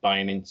will not buy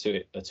into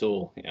it at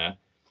all.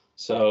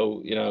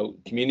 So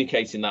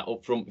communicating that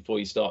up front before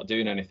you start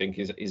doing anything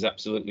is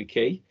absolutely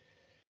key.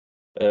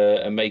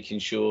 And making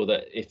sure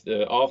that if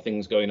there are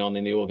things going on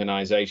in the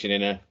organisation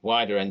in a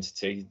wider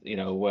entity,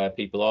 where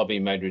people are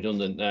being made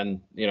redundant, then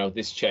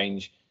this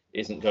change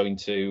isn't going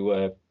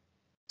to,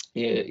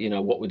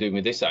 what we're doing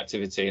with this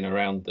activity and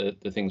around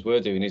the things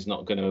we're doing is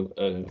not going to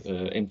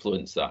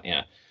influence that.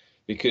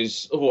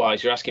 Because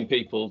otherwise you're asking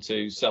people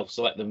to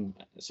self-select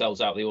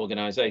themselves out of the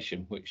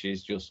organisation, which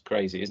is just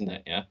crazy, isn't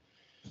it?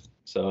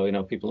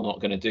 So people are not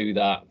going to do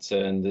that,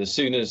 and as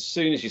soon as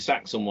you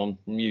sack someone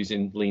from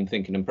using lean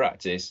thinking and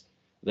practice,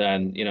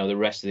 then the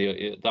rest of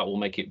that will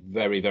make it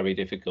very, very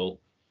difficult.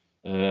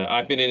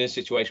 I've been in a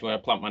situation where a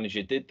plant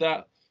manager did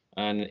that,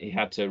 and he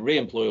had to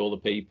re-employ all the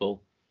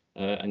people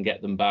and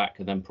get them back,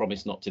 and then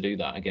promise not to do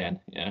that again,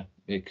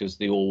 because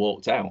they all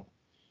walked out,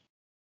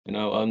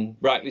 and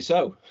rightly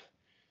so.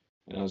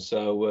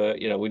 So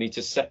we need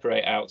to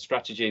separate out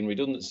strategy and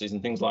redundancies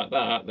and things like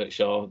that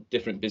are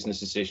different business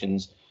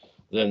decisions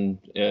than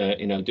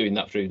doing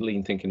that through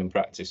lean thinking and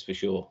practice, for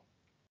sure.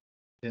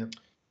 Yeah.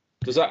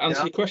 Does that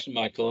answer your question,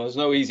 Michael? There's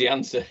no easy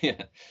answer.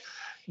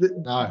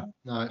 No,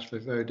 it's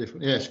very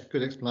different. Yes,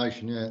 good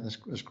explanation. Yeah,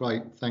 that's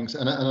great. Thanks.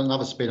 And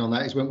another spin on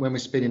that is when we're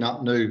spinning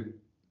up new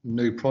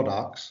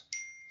products,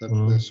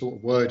 the sort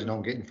of wording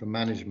I'm getting from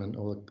management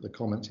or the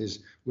comments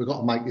is we've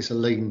got to make this a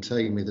lean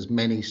team with as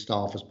many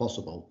staff as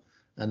possible,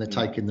 and they're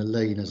taking the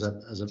lean as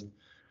a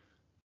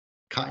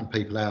cutting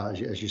people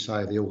out, as you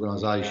say, the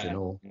organisation,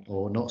 or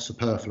not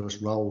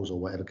superfluous roles or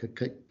whatever.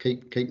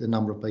 Keep the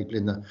number of people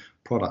in the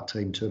product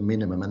team to a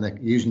minimum, and they're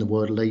using the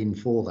word lean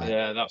for that.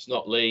 Yeah, that's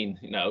not lean.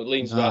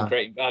 Lean's about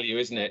creating value,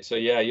 isn't it? So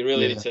you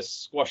really need to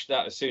squash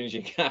that as soon as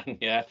you can. And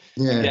get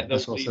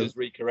those leaders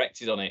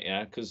recorrected on it.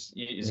 Because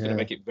it's going to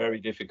make it very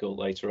difficult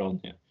later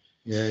on.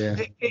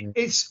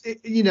 It's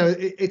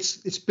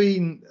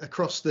been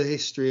across the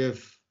history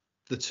of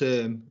the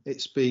term.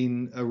 It's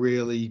been a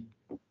real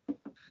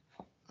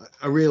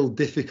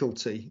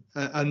difficulty,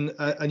 and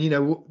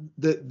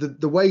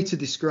the way to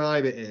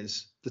describe it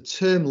is the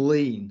term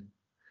lean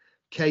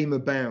came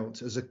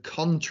about as a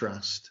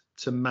contrast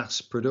to mass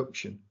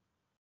production.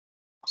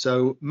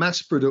 So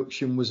mass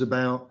production was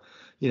about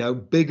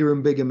bigger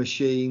and bigger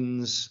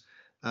machines,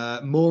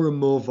 more and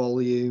more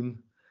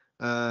volume,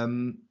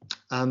 and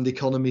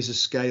economies of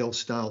scale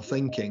style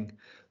thinking.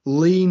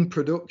 Lean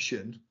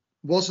production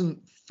wasn't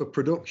for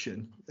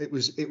production, it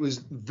was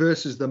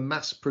versus the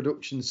mass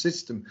production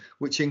system,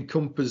 which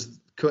encompasses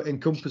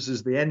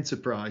the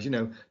enterprise,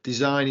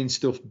 designing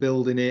stuff,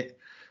 building it,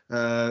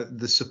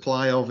 the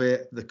supply of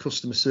it, the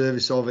customer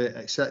service of it,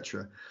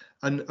 etc.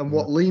 And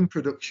what lean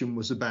production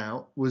was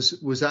about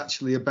was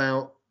actually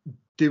about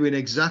doing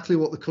exactly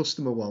what the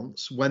customer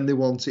wants when they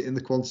want it in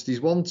the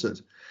quantities wanted,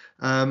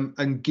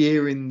 and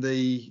gearing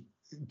the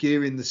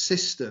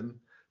system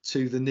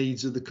to the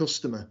needs of the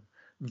customer.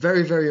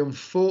 Very, very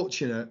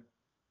unfortunate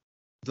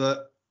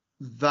that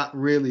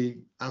really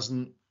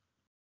hasn't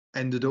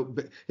ended up.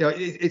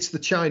 It's the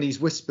Chinese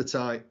whisper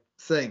type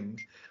thing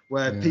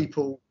where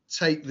people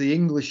take the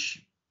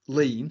English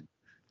lean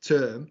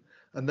term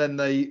and then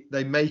they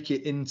make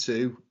it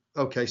into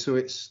so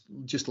it's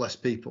just less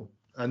people,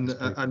 and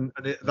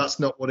that's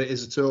not what it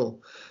is at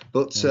all.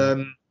 But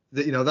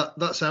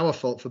that's our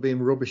fault for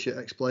being rubbish at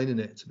explaining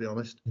it, to be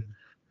honest. I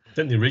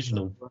think the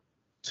original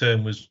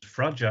term was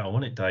fragile,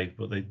 wasn't it, Dave?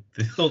 But they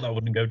thought that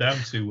wouldn't go down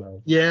too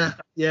well. Yeah.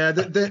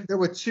 There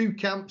were two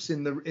camps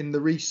in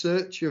the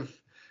research of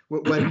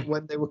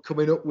when they were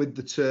coming up with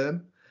the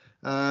term.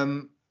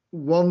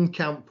 One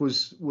camp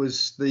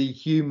was the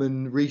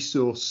human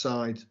resource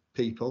side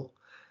people,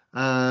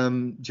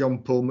 John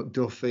Paul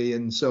McDuffie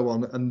and so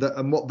on,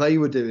 and what they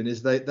were doing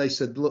is they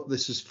said, look,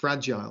 this is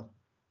fragile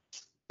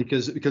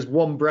because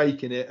one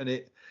break in it and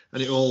it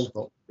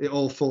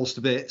all falls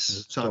to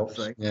bits type of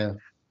thing. Yeah.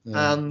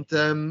 And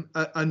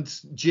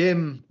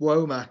Jim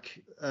Womack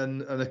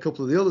and a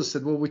couple of the others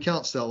said, well, we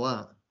can't sell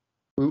that.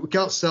 We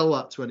can't sell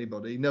that to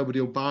anybody.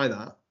 Nobody will buy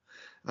that.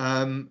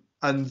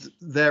 And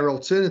their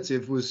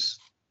alternative was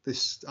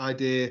this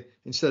idea,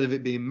 instead of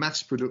it being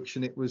mass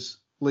production, it was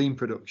lean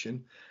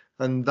production,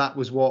 and that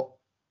was what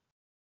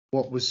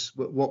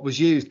was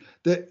used.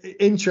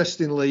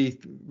 Interestingly,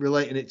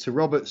 relating it to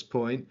Robert's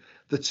point,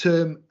 the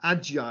term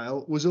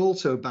agile was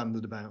also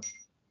bandied about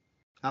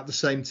at the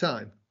same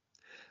time,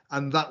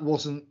 and that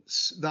wasn't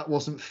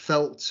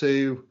felt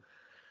to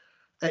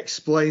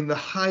explain the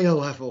higher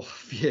level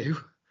view,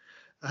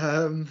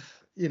 and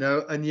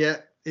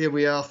yet here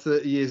we are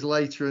 30 years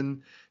later,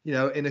 and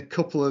in a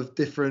couple of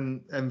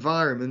different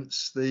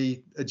environments,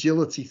 the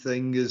agility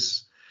thing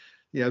is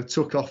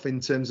took off in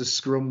terms of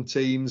Scrum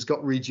teams,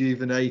 got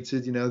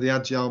rejuvenated, the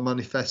Agile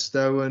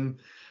Manifesto,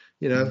 and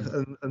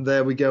and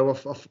there we go,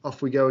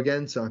 off we go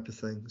again, type of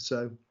thing.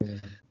 So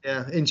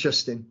yeah,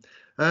 interesting.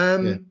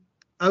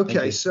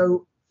 Okay,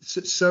 so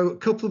a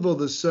couple of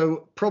others.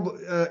 So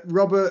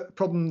Robert,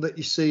 problem that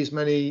you see is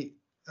many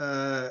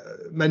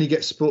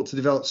get support to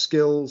develop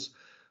skills,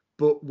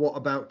 but what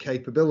about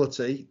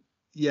capability?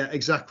 Yeah,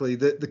 exactly.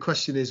 The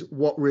question is,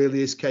 what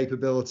really is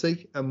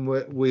capability? And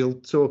we'll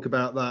talk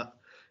about that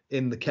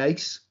in the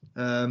case.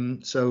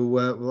 So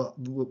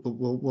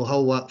we'll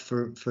hold that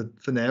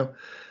for now.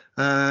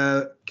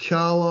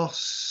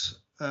 Carlos,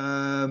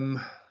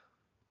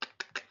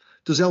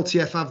 does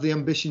LTF have the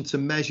ambition to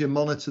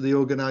monitor the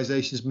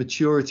organization's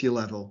maturity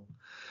level?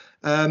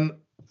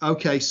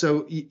 Okay,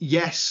 so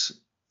yes,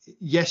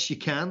 you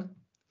can.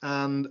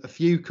 And a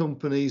few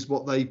companies,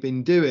 what they've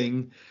been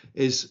doing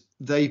is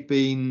they've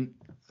been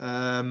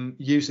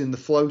using the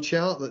flow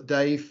chart that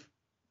Dave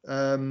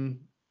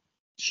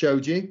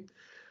showed you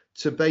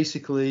to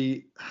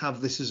basically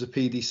have this as a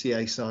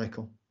PDCA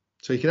cycle.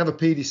 So you can have a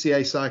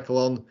PDCA cycle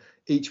on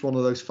each one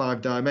of those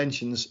 5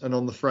 dimensions and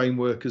on the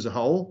framework as a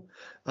whole,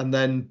 and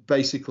then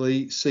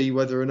basically see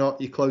whether or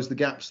not you close the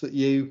gaps that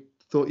you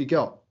thought you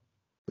got,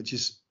 which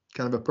is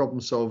kind of a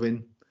problem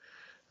solving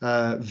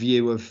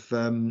view of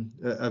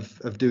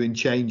doing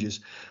changes.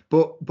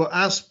 But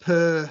as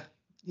per,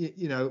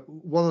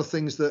 one of the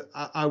things that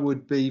I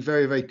would be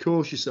very, very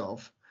cautious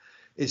of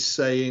is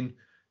saying,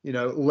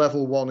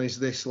 level 1 is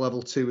this,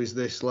 level 2 is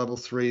this, level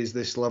 3 is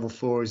this, level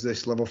 4 is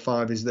this, level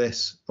 5 is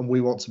this, and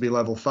we want to be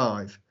level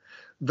 5.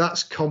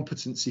 That's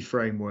competency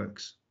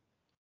frameworks.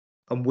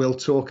 And we'll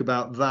talk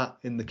about that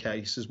in the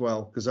case as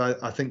well, because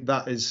I think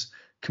that is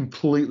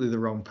completely the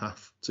wrong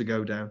path to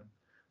go down.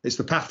 It's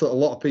the path that a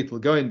lot of people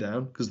are going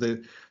down because they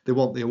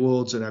want the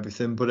awards and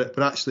everything, but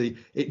actually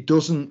it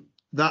doesn't,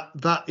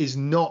 that is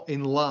not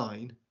in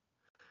line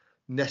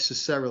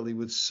necessarily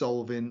with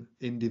solving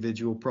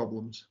individual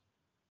problems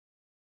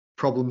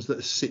that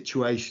are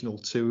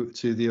situational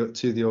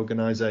to the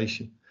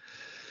organization.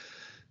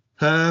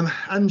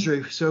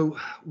 Andrew, so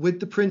with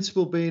the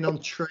principle being on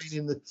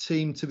training the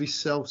team to be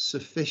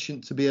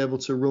self-sufficient to be able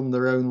to run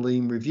their own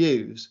lean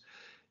reviews,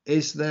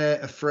 is there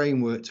a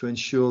framework to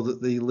ensure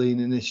that the lean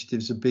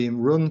initiatives are being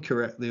run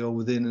correctly or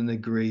within an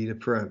agreed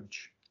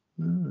approach?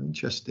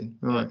 Interesting.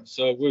 All right.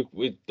 So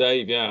with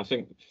Dave, I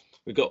think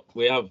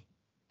we have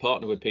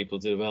partnered with people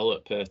to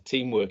develop a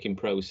team working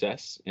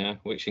process,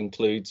 which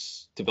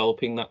includes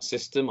developing that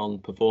system on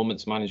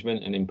performance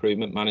management and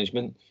improvement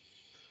management.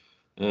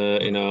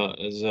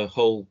 As a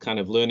whole kind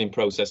of learning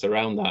process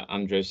around that,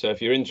 Andrew. So if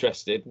you're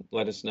interested,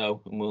 let us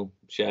know and we'll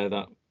share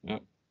that.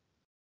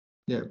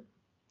 Yeah.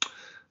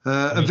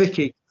 And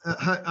Vicky,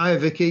 hi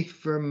Vicky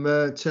from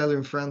Taylor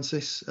and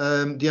Francis.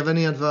 Do you have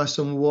any advice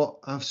on what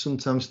I've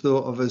sometimes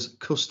thought of as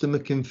customer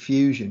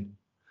confusion?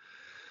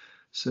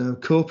 So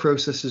core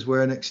processes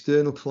where an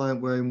external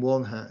client wearing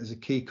one hat is a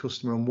key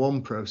customer on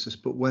one process,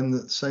 but when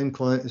the same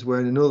client is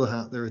wearing another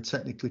hat, they're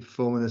technically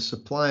performing a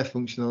supplier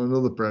function on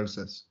another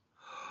process.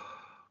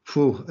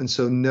 Whew. And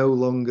so no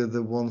longer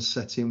the one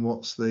setting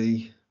what's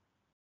the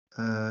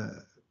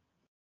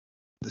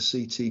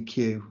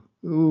CTQ.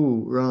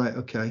 Ooh, right,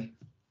 okay.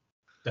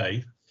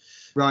 Dave.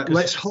 Right,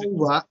 let's hold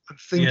that and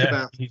think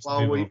about it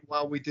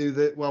while we do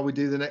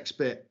the next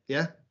bit.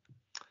 Yeah.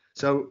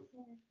 So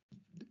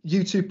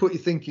you two put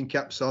your thinking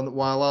caps on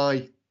while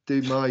I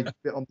do my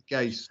bit on the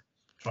case.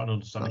 Trying to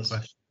understand the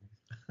question.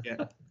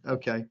 Yeah.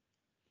 Okay.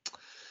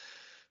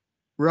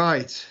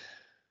 Right.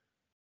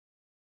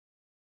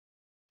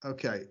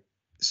 Okay.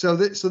 So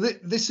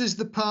this is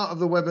the part of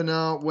the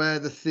webinar where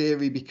the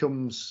theory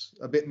becomes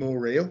a bit more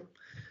real.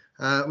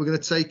 We're going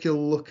to take a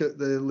look at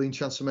the Lean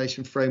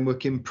Transformation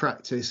Framework in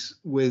practice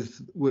with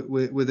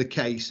a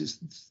case.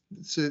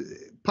 It's a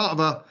part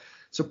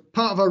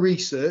of our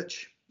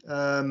research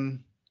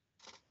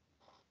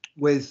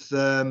with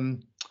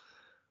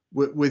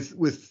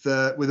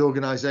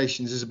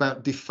organisations is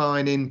about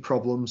defining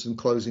problems and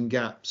closing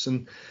gaps.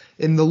 And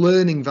in the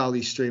learning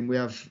value stream, we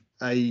have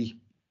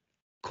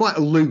quite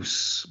a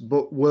loose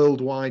but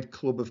worldwide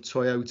club of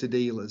Toyota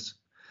dealers.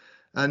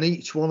 And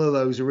each one of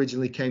those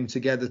originally came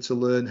together to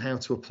learn how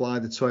to apply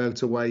the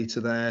Toyota way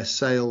to their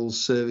sales,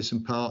 service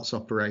and parts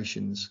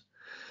operations.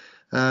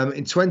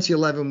 In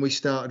 2011, we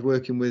started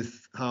working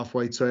with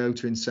Halfway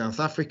Toyota in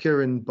South Africa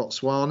and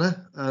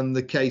Botswana, and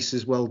the case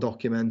is well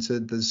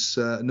documented. There's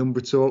a number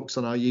of talks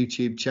on our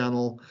YouTube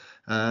channel.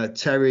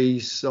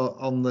 Terry's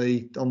on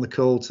the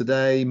call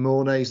today.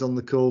 Mornay's on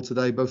the call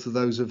today. Both of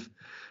those have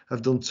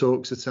done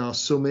talks at our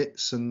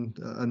summits and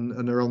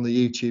are on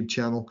the YouTube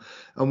channel.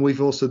 And we've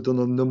also done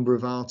a number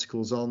of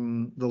articles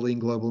on the Lean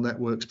Global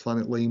Network's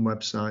Planet Lean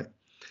website.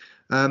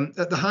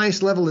 At the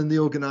highest level in the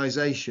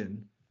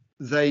organisation,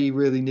 they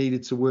really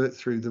needed to work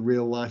through the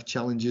real life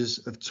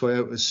challenges of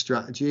Toyota's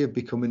strategy of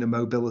becoming a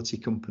mobility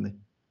company.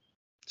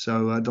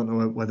 So I don't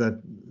know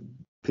whether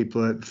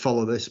people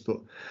follow this, but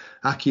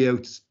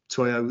Akio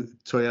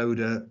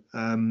Toyoda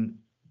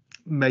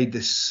made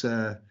this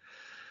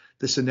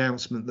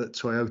announcement that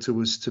Toyota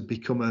was to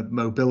become a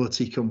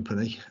mobility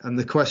company. And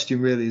the question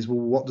really is, well,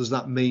 what does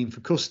that mean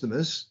for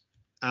customers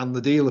and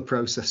the dealer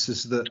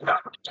processes that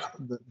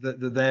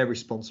they're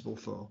responsible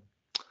for?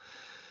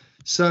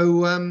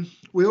 So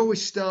we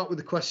always start with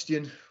the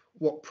question,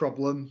 what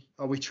problem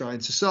are we trying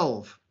to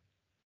solve?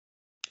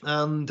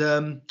 And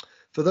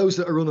for those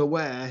that are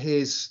unaware,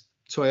 here's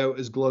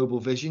Toyota's global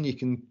vision. You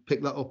can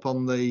pick that up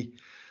on the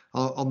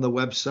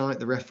website.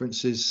 The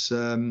reference is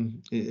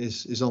on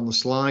the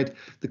slide.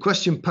 The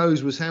question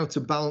posed was how to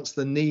balance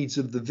the needs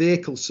of the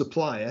vehicle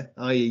supplier,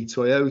 i.e.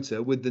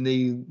 Toyota, with the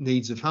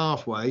needs of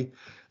Halfway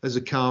as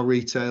a car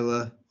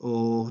retailer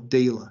or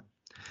dealer.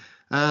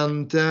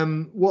 And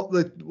what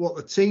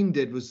the team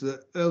did was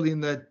that early in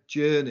their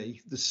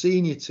journey, the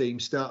senior team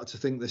started to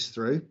think this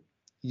through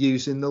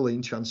using the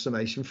Lean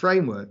Transformation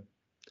Framework.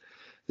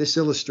 This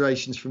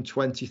illustration is from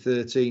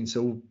 2013,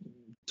 so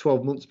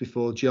 12 months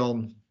before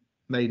John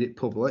made it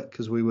public,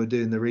 because we were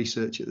doing the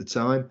research at the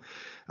time.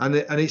 And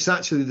it's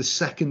actually the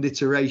second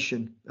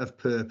iteration of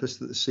purpose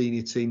that the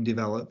senior team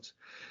developed.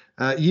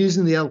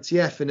 Using the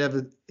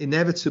LTF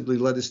inevitably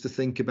led us to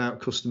think about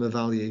customer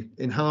value.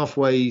 In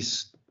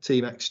Halfway's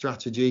Team X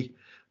strategy,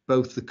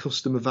 both the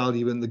customer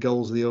value and the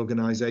goals of the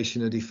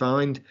organisation are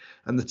defined,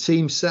 and the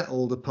team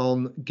settled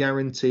upon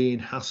guaranteeing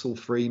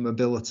hassle-free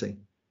mobility.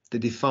 They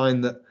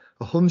defined that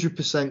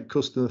 100%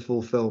 customer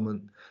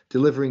fulfillment,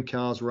 delivering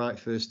cars right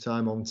first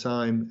time, on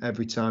time,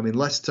 every time, in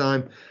less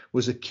time,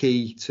 was a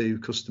key to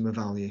customer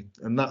value.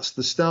 And that's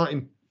the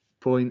starting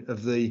point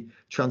of the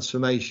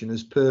transformation.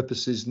 As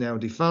purpose is now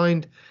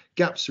defined,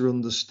 gaps are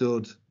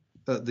understood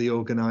at the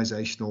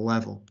organisational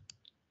level.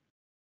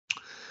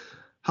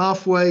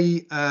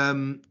 Halfway,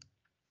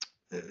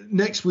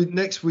 next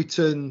we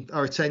turn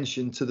our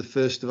attention to the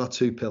first of our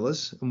two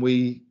pillars, and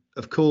we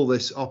have called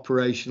this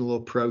operational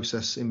or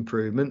process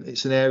improvement.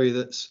 It's an area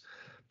that's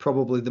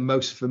probably the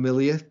most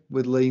familiar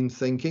with lean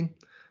thinking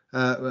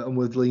and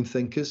with lean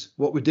thinkers.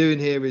 What we're doing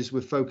here is we're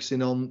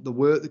focusing on the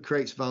work that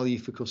creates value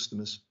for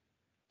customers.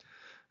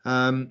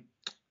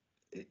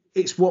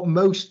 It's what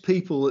most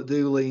people that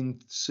do lean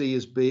see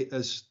as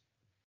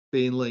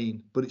being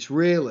lean, but it's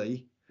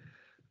really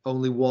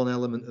only one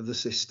element of the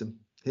system.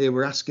 Here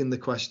we're asking the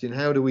question,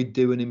 how do we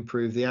do and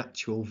improve the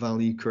actual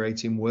value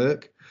creating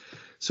work?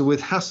 So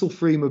with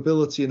hassle-free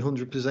mobility and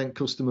 100%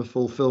 customer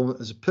fulfillment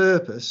as a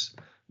purpose,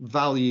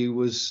 value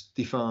was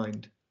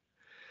defined.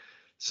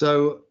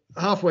 So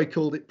Halfway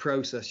called it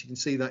process. You can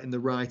see that in the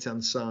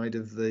right-hand side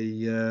of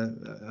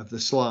the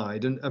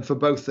slide. And for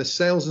both the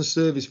sales and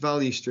service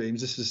value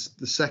streams, this is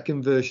the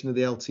second version of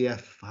the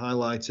LTF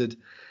highlighted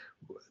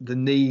the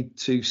need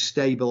to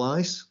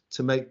stabilize,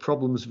 to make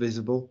problems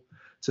visible,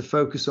 to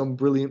focus on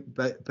brilliant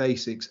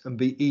basics and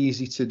be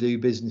easy to do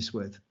business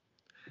with.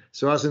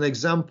 So as an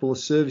example, a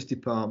service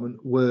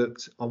department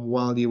worked on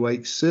while you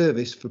wait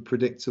service for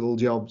predictable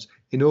jobs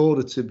in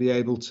order to be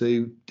able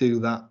to do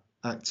that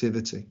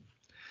activity.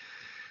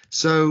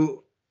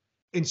 So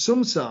in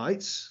some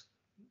sites,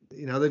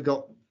 they've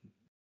got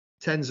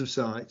tens of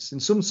sites. In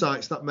some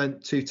sites, that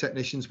meant 2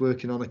 technicians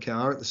working on a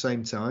car at the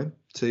same time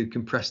to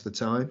compress the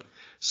time.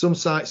 Some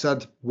sites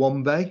had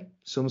 1 bay,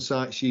 some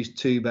sites used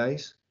 2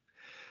 bays.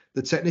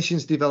 The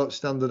technicians developed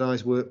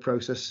standardized work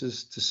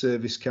processes to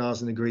service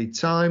cars in agreed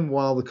time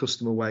while the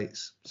customer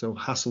waits, so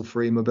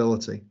hassle-free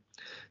mobility.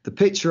 The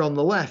picture on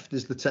the left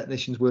is the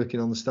technicians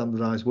working on the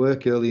standardized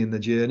work early in the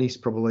journey. It's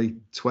probably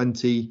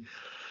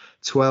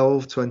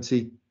 2012,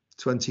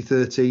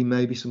 2013,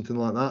 maybe something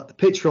like that. The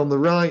picture on the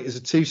right is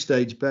a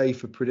 2-stage bay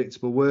for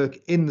predictable work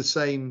in the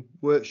same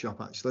workshop,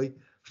 actually,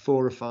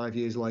 4 or 5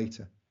 years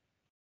later.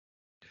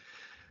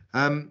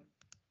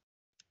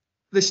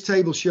 This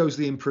table shows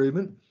the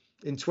improvement.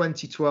 In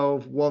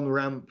 2012, one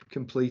ramp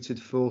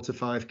completed 4 to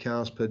 5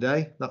 cars per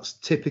day. That's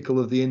typical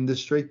of the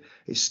industry.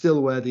 It's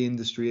still where the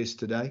industry is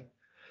today.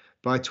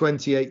 By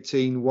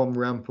 2018, one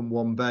ramp and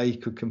one bay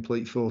could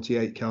complete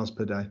 48 cars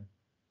per day.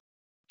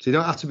 So you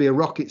don't have to be a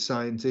rocket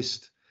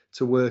scientist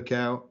to work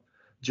out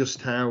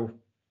just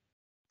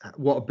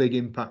what a big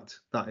impact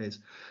that is.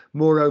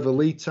 Moreover,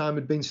 lead time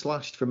had been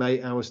slashed from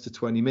 8 hours to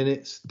 20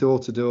 minutes, door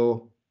to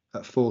door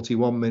at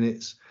 41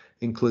 minutes,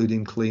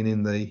 including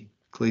cleaning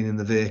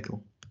the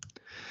vehicle.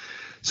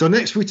 So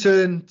next we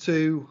turn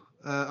to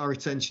our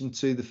attention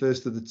to the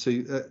first of the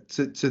two,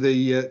 to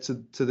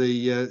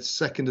the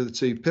second of the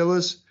two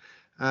pillars,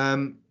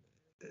 and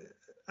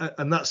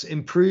that's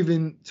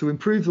improving. To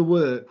improve the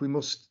work, we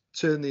must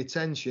turn the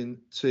attention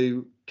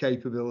to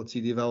capability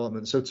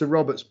development. So to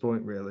Robert's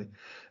point, really,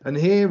 and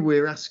here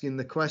we're asking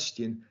the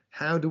question: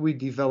 how do we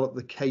develop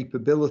the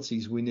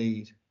capabilities we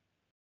need?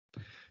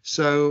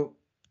 So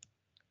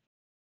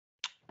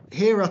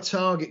here our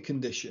target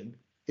condition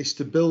is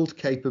to build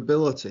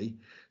capability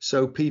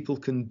so people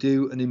can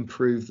do and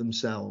improve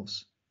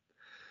themselves.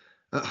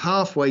 At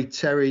Halfway,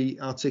 Terry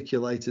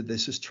articulated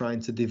this as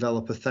trying to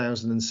develop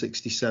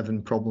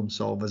 1,067 problem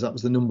solvers. That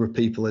was the number of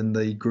people in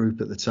the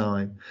group at the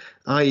time,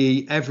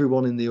 i.e.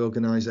 everyone in the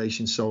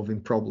organisation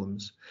solving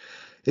problems.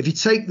 If you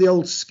take the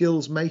old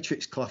skills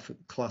matrix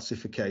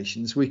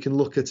classifications, we can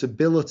look at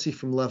ability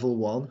from level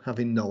 1,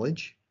 having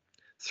knowledge,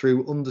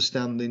 through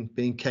understanding,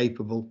 being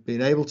capable,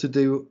 being able to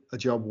do a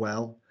job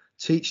well,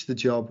 teach the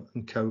job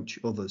and coach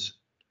others.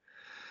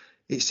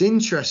 It's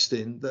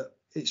interesting that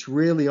it's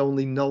really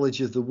only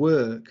knowledge of the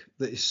work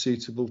that is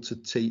suitable to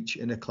teach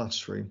in a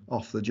classroom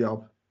off the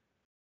job.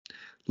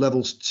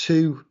 Levels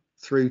 2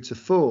 through to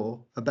 4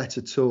 are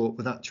better taught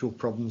with actual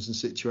problems and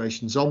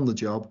situations on the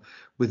job,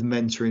 with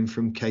mentoring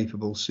from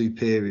capable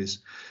superiors.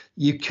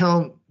 You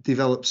can't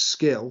develop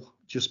skill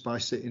just by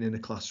sitting in a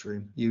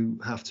classroom. You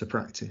have to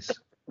practice.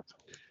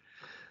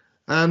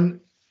 And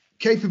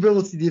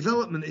capability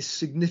development is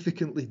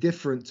significantly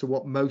different to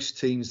what most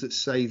teams that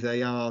say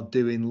they are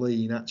doing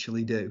lean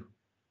actually do.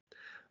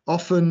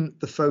 Often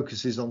the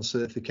focus is on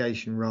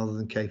certification rather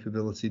than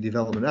capability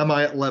development. Am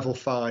I at level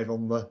 5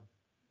 on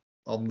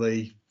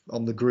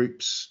the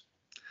group's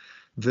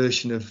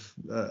version of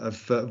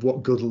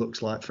what good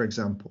looks like, for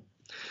example?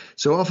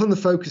 So often the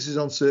focus is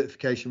on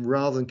certification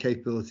rather than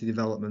capability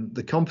development.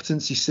 The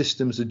competency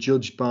systems are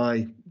judged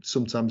by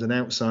sometimes an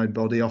outside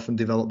body, often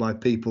developed by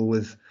people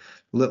with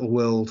real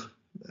world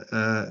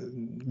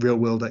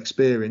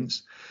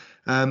experience,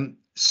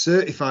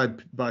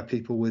 certified by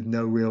people with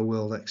no real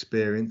world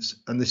experience,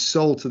 and this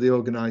sold to the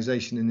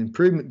organisation and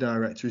improvement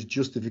director as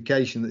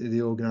justification that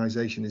the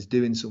organisation is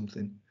doing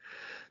something.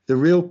 The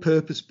real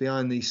purpose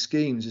behind these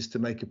schemes is to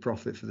make a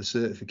profit for the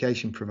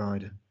certification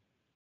provider.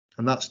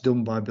 And that's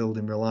done by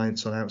building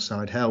reliance on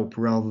outside help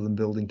rather than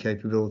building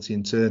capability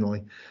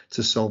internally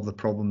to solve the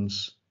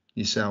problems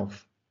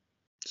yourself.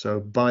 So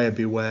buyer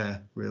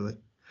beware, really.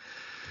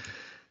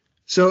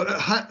 So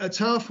at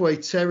Halfway,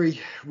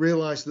 Terry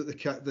realised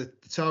that the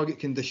target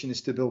condition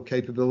is to build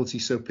capability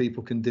so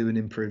people can do and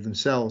improve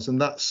themselves. And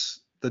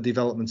that's the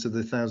development of the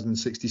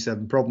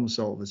 1,067 problem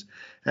solvers.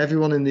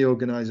 Everyone in the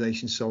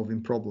organisation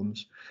solving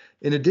problems.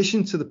 In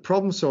addition to the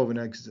problem solving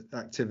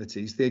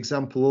activities, the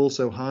example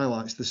also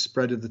highlights the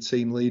spread of the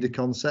team leader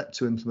concept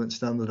to implement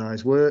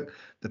standardised work,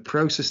 the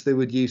process they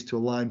would use to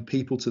align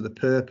people to the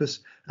purpose,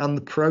 and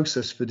the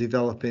process for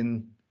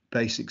developing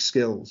basic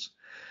skills.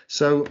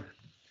 So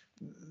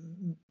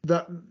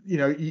that, you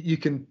know, you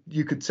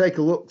could take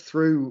a look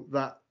through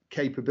that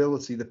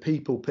capability, the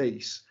people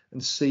piece,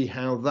 and see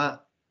how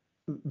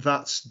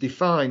that's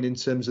defined in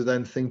terms of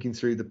then thinking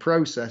through the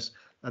process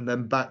and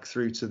then back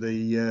through to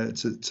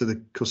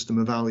the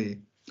customer value.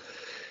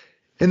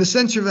 In the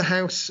centre of the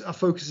house, our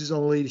focus is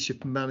on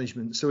leadership and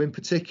management. So in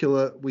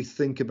particular, we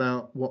think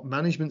about what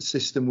management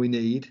system we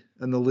need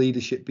and the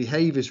leadership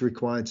behaviours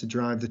required to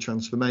drive the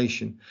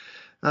transformation.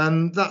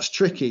 And that's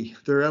tricky.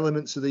 There are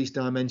elements of these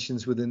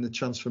dimensions within the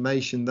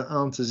transformation that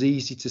aren't as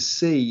easy to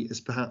see as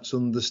perhaps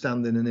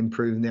understanding and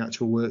improving the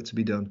actual work to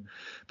be done.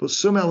 But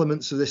some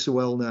elements of this are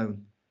well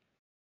known.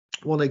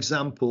 One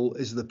example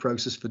is the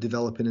process for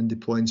developing and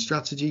deploying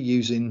strategy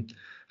using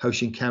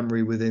Hoshin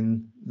Kanri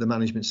within the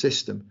management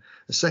system.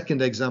 A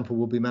second example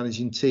will be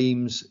managing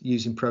teams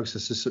using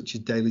processes such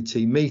as daily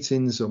team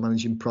meetings or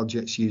managing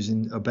projects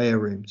using Obeya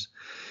rooms.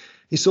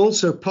 It's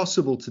also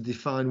possible to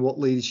define what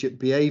leadership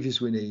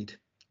behaviours we need.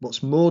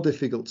 What's more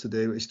difficult to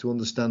do is to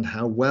understand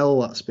how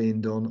well that's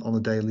being done on a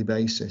daily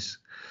basis.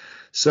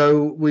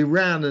 So we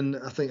ran, and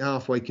I think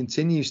Halfway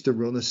continues to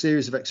run, a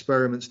series of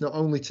experiments not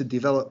only to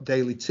develop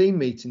daily team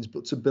meetings,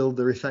 but to build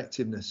their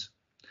effectiveness.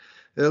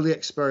 Early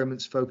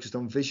experiments focused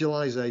on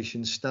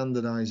visualization,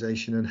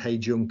 standardization, and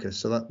heijunka.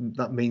 So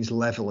that means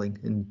leveling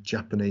in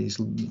Japanese,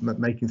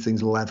 making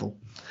things level.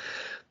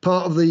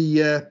 Part of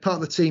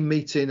the team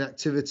meeting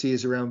activity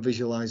is around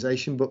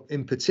visualization, but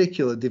in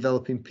particular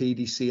developing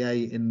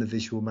PDCA in the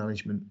visual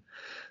management.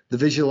 The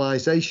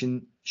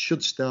visualization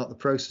should start the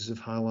process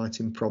of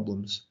highlighting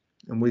problems.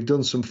 And we've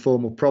done some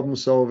formal problem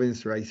solving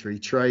through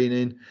A3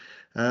 training.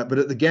 But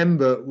at the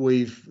Gemba,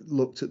 we've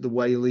looked at the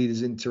way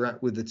leaders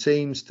interact with the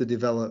teams to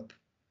develop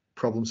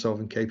problem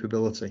solving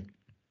capability.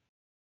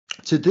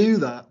 To do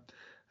that,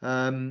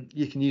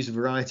 you can use a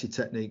variety of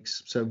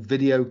techniques. So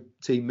video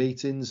team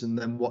meetings and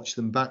then watch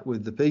them back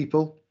with the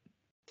people.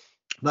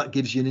 That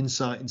gives you an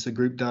insight into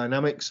group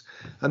dynamics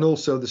and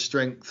also the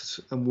strengths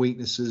and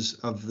weaknesses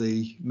of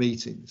the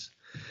meetings.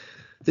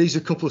 These are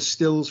a couple of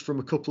stills from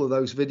a couple of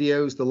those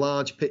videos. The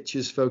large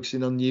pictures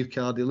focusing on new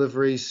car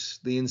deliveries,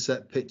 the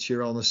inset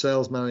picture on a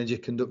sales manager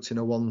conducting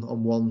a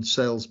one-on-one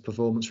sales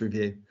performance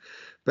review.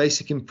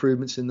 Basic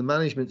improvements in the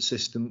management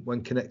system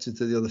when connected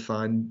to the other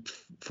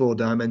 4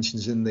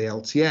 dimensions in the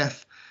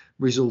LTF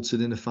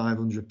resulted in a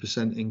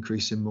 500%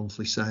 increase in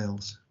monthly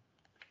sales.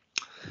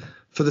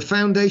 For the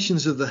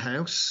foundations of the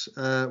house,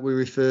 we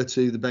refer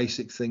to the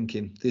basic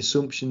thinking, the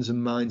assumptions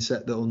and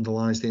mindset that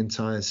underlies the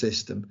entire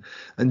system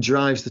and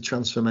drives the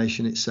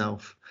transformation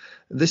itself.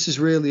 This is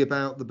really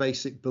about the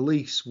basic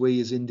beliefs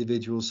we as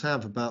individuals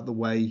have about the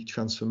way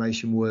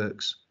transformation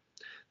works.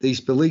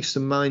 These beliefs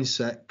and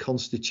mindset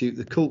constitute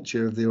the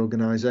culture of the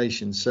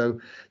organisation. So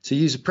to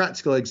use a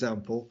practical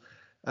example,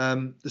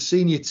 the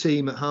senior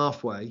team at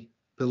Halfway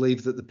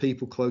believe that the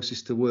people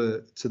closest to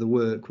the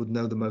work would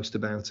know the most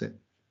about it.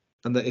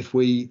 And that if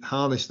we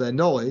harness their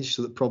knowledge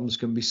so that problems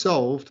can be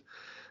solved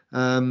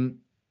by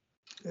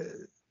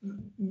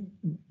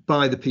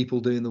the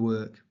people doing the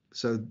work.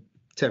 So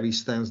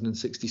Terry's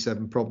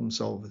 1,067 problem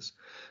solvers.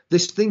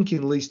 This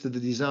thinking leads to the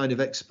design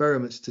of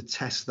experiments to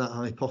test that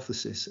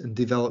hypothesis and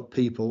develop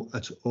people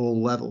at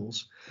all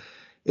levels.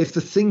 If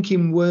the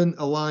thinking weren't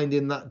aligned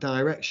in that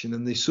direction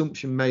and the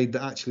assumption made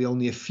that actually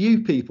only a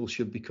few people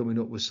should be coming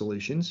up with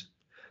solutions,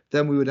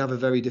 then we would have a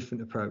very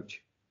different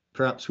approach.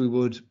 Perhaps we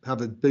would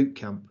have a boot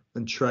camp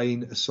and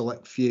train a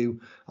select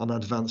few on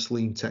advanced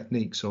lean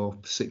techniques or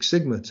Six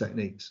Sigma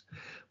techniques.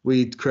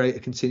 We'd create a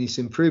continuous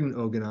improvement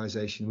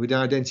organisation. We'd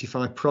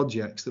identify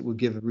projects that would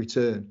give a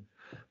return.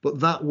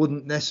 But that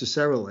wouldn't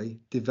necessarily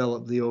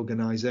develop the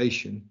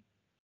organisation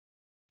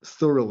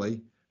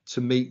thoroughly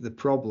to meet the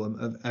problem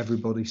of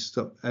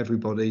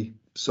everybody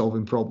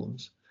solving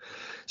problems.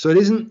 So it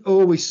isn't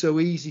always so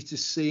easy to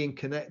see and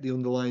connect the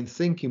underlying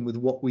thinking with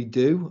what we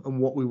do and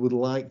what we would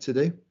like to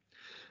do.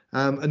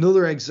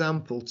 Another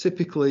example,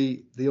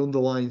 typically the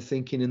underlying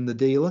thinking in the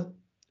dealer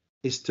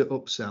is to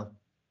upsell.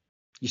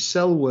 You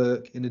sell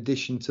work in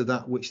addition to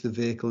that which the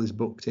vehicle is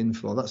booked in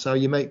for. That's how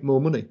you make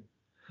more money.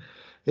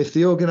 If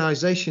the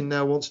organisation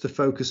now wants to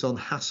focus on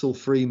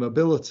hassle-free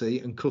mobility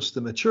and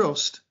customer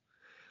trust,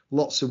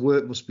 lots of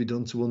work must be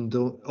done to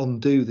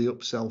undo the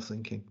upsell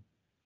thinking.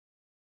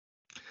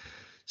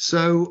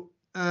 So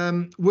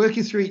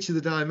working through each of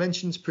the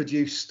dimensions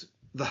produced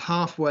the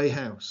Halfway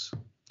house.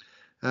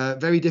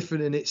 Very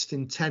different in its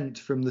intent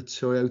from the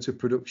Toyota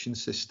production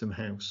system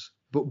house,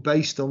 but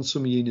based on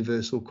some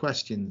universal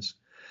questions.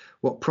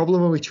 What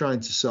problem are we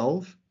trying to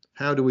solve?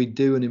 How do we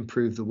do and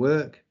improve the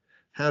work?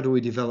 How do we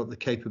develop the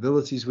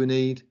capabilities we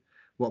need?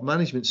 What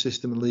management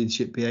system and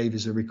leadership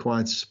behaviours are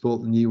required to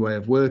support the new way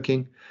of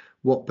working?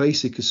 What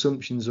basic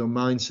assumptions or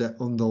mindset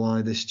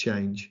underlie this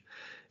change?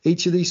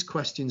 Each of these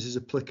questions is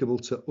applicable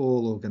to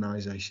all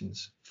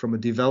organisations, from a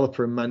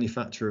developer and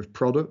manufacturer of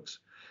products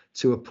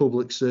to a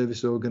public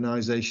service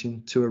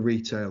organisation to a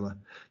retailer.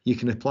 You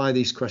can apply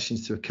these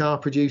questions to a car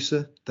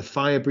producer, the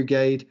fire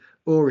brigade,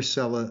 or a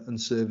seller and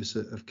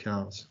servicer of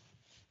cars.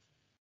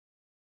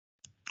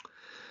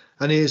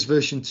 And here's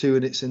version 2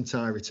 in its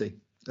entirety.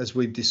 As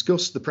we've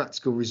discussed, the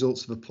practical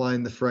results of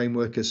applying the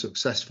framework are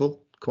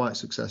successful, quite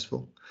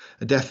successful.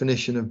 A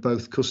definition of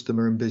both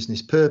customer and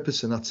business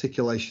purpose and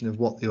articulation of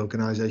what the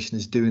organisation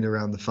is doing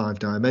around the 5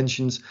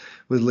 dimensions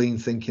with lean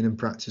thinking and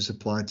practice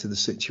applied to the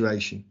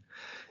situation.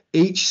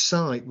 Each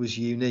site was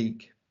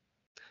unique,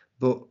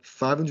 but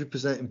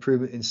 500%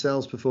 improvement in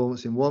sales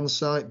performance in one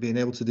site, being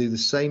able to do the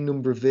same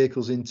number of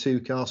vehicles in 2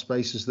 car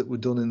spaces that were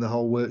done in the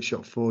whole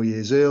workshop 4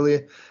 years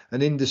earlier,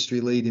 an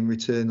industry-leading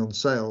return on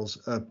sales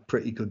are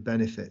pretty good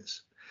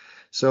benefits.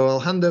 So I'll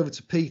hand over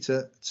to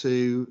Peter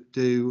to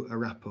do a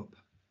wrap-up.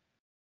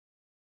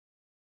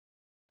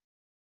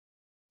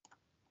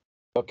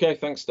 Okay,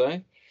 thanks,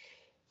 Dave.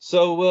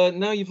 So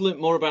now you've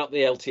learnt more about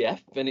the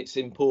LTF and its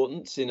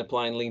importance in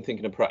applying lean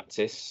thinking and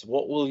practice,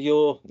 what will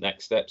your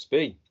next steps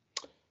be?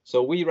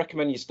 So we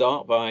recommend you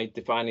start by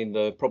defining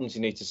the problems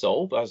you need to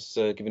solve, as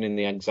given in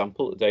the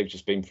example that Dave's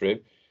just been through,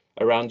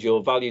 around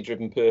your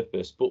value-driven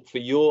purpose, but for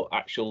your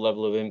actual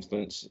level of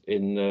influence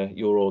in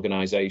your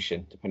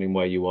organisation, depending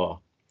where you are.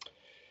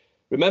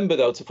 Remember,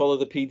 though, to follow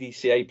the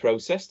PDCA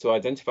process to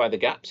identify the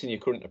gaps in your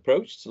current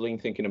approach to lean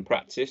thinking and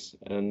practice,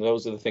 and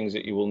those are the things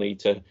that you will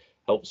need to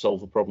help solve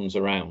the problems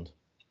around.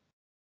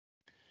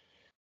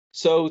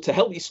 So to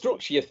help you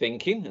structure your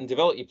thinking and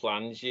develop your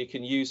plans, you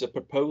can use a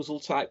proposal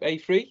type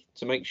A3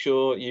 to make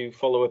sure you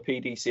follow a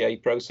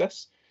PDCA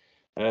process.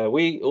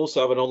 We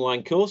also have an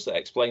online course that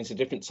explains the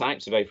different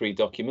types of A3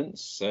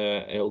 documents.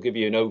 It'll give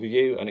you an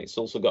overview, and it's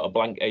also got a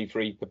blank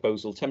A3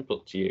 proposal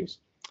template to use.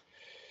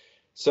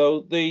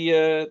 So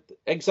the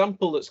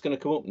example that's going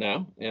to come up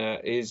now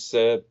is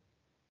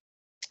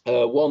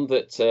one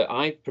that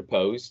I've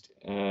proposed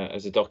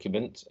as a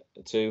document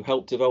to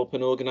help develop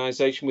an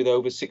organisation with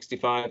over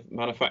 65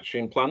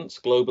 manufacturing plants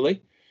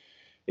globally.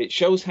 It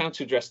shows how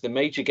to address the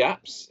major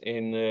gaps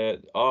in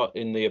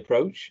the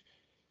approach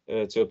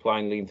to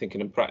applying lean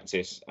thinking and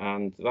practice,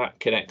 and that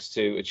connects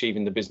to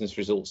achieving the business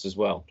results as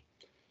well.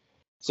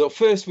 So at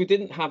first, we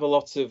didn't have a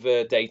lot of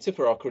data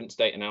for our current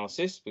state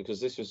analysis because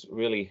this was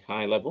really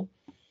high level.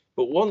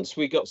 But once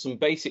we got some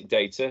basic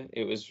data,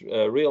 it was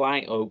a real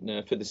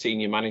eye-opener for the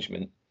senior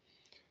management.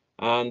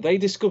 And they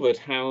discovered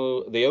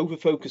how the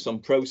overfocus on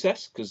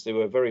process, because they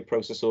were a very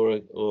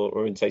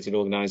process-orientated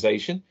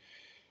organisation,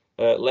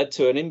 led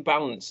to an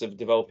imbalance of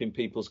developing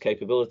people's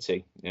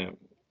capability.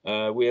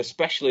 We are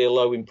especially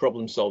low in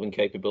problem-solving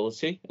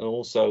capability, and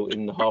also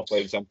in the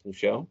halfway example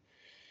shown.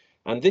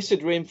 And this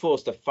had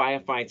reinforced a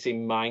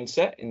firefighting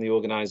mindset in the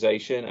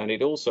organisation, and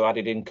it also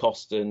added in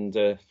cost and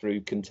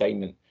through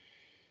containment.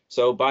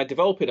 So by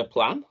developing a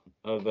plan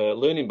of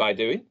learning by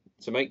doing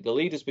to make the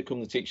leaders become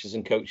the teachers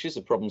and coaches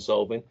of problem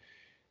solving,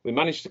 we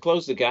managed to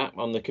close the gap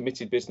on the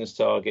committed business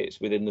targets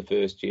within the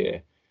first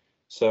year.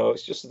 So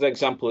it's just an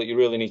example that you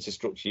really need to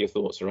structure your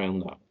thoughts around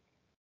that.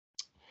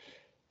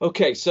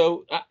 Okay,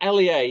 so at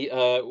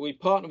LEA, we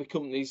partner with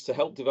companies to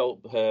help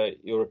develop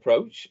your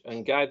approach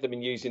and guide them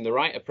in using the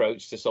right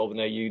approach to solving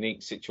their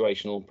unique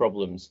situational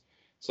problems.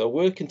 So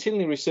we're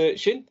continually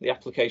researching the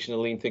application of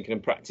lean thinking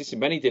and practice in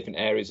many different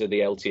areas of the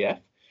LTF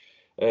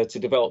to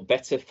develop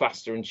better,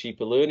 faster and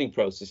cheaper learning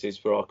processes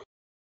for our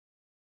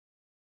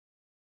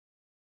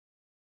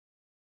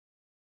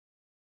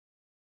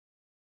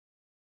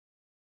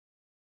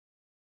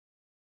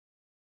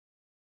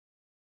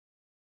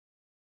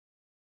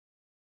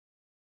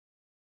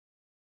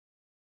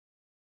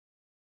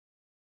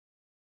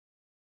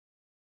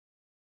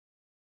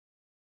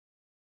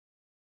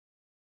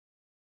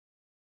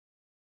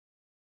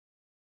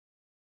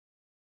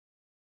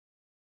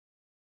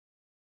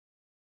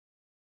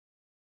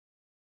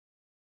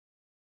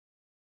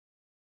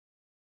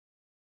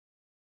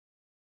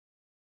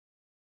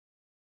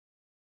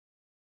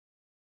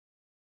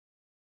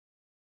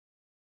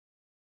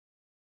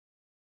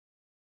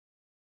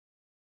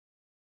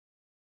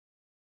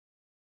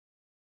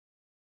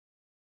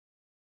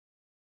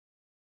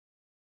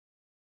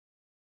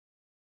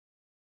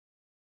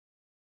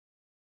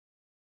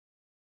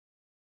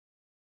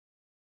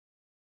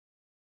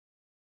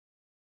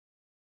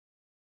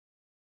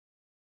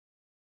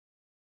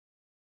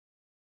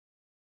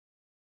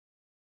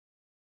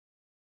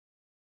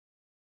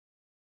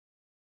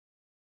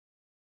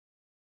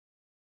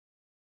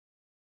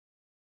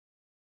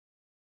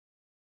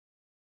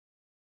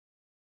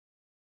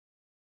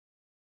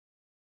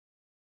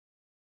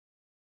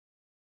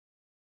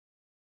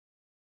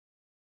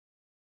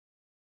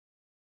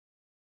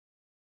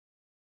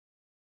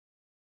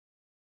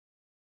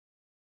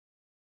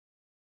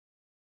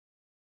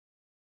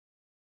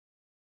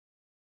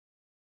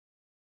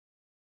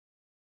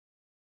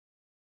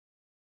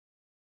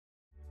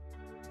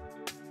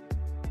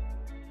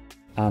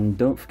And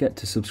don't forget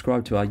to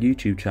subscribe to our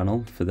YouTube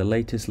channel for the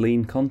latest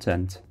lean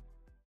content.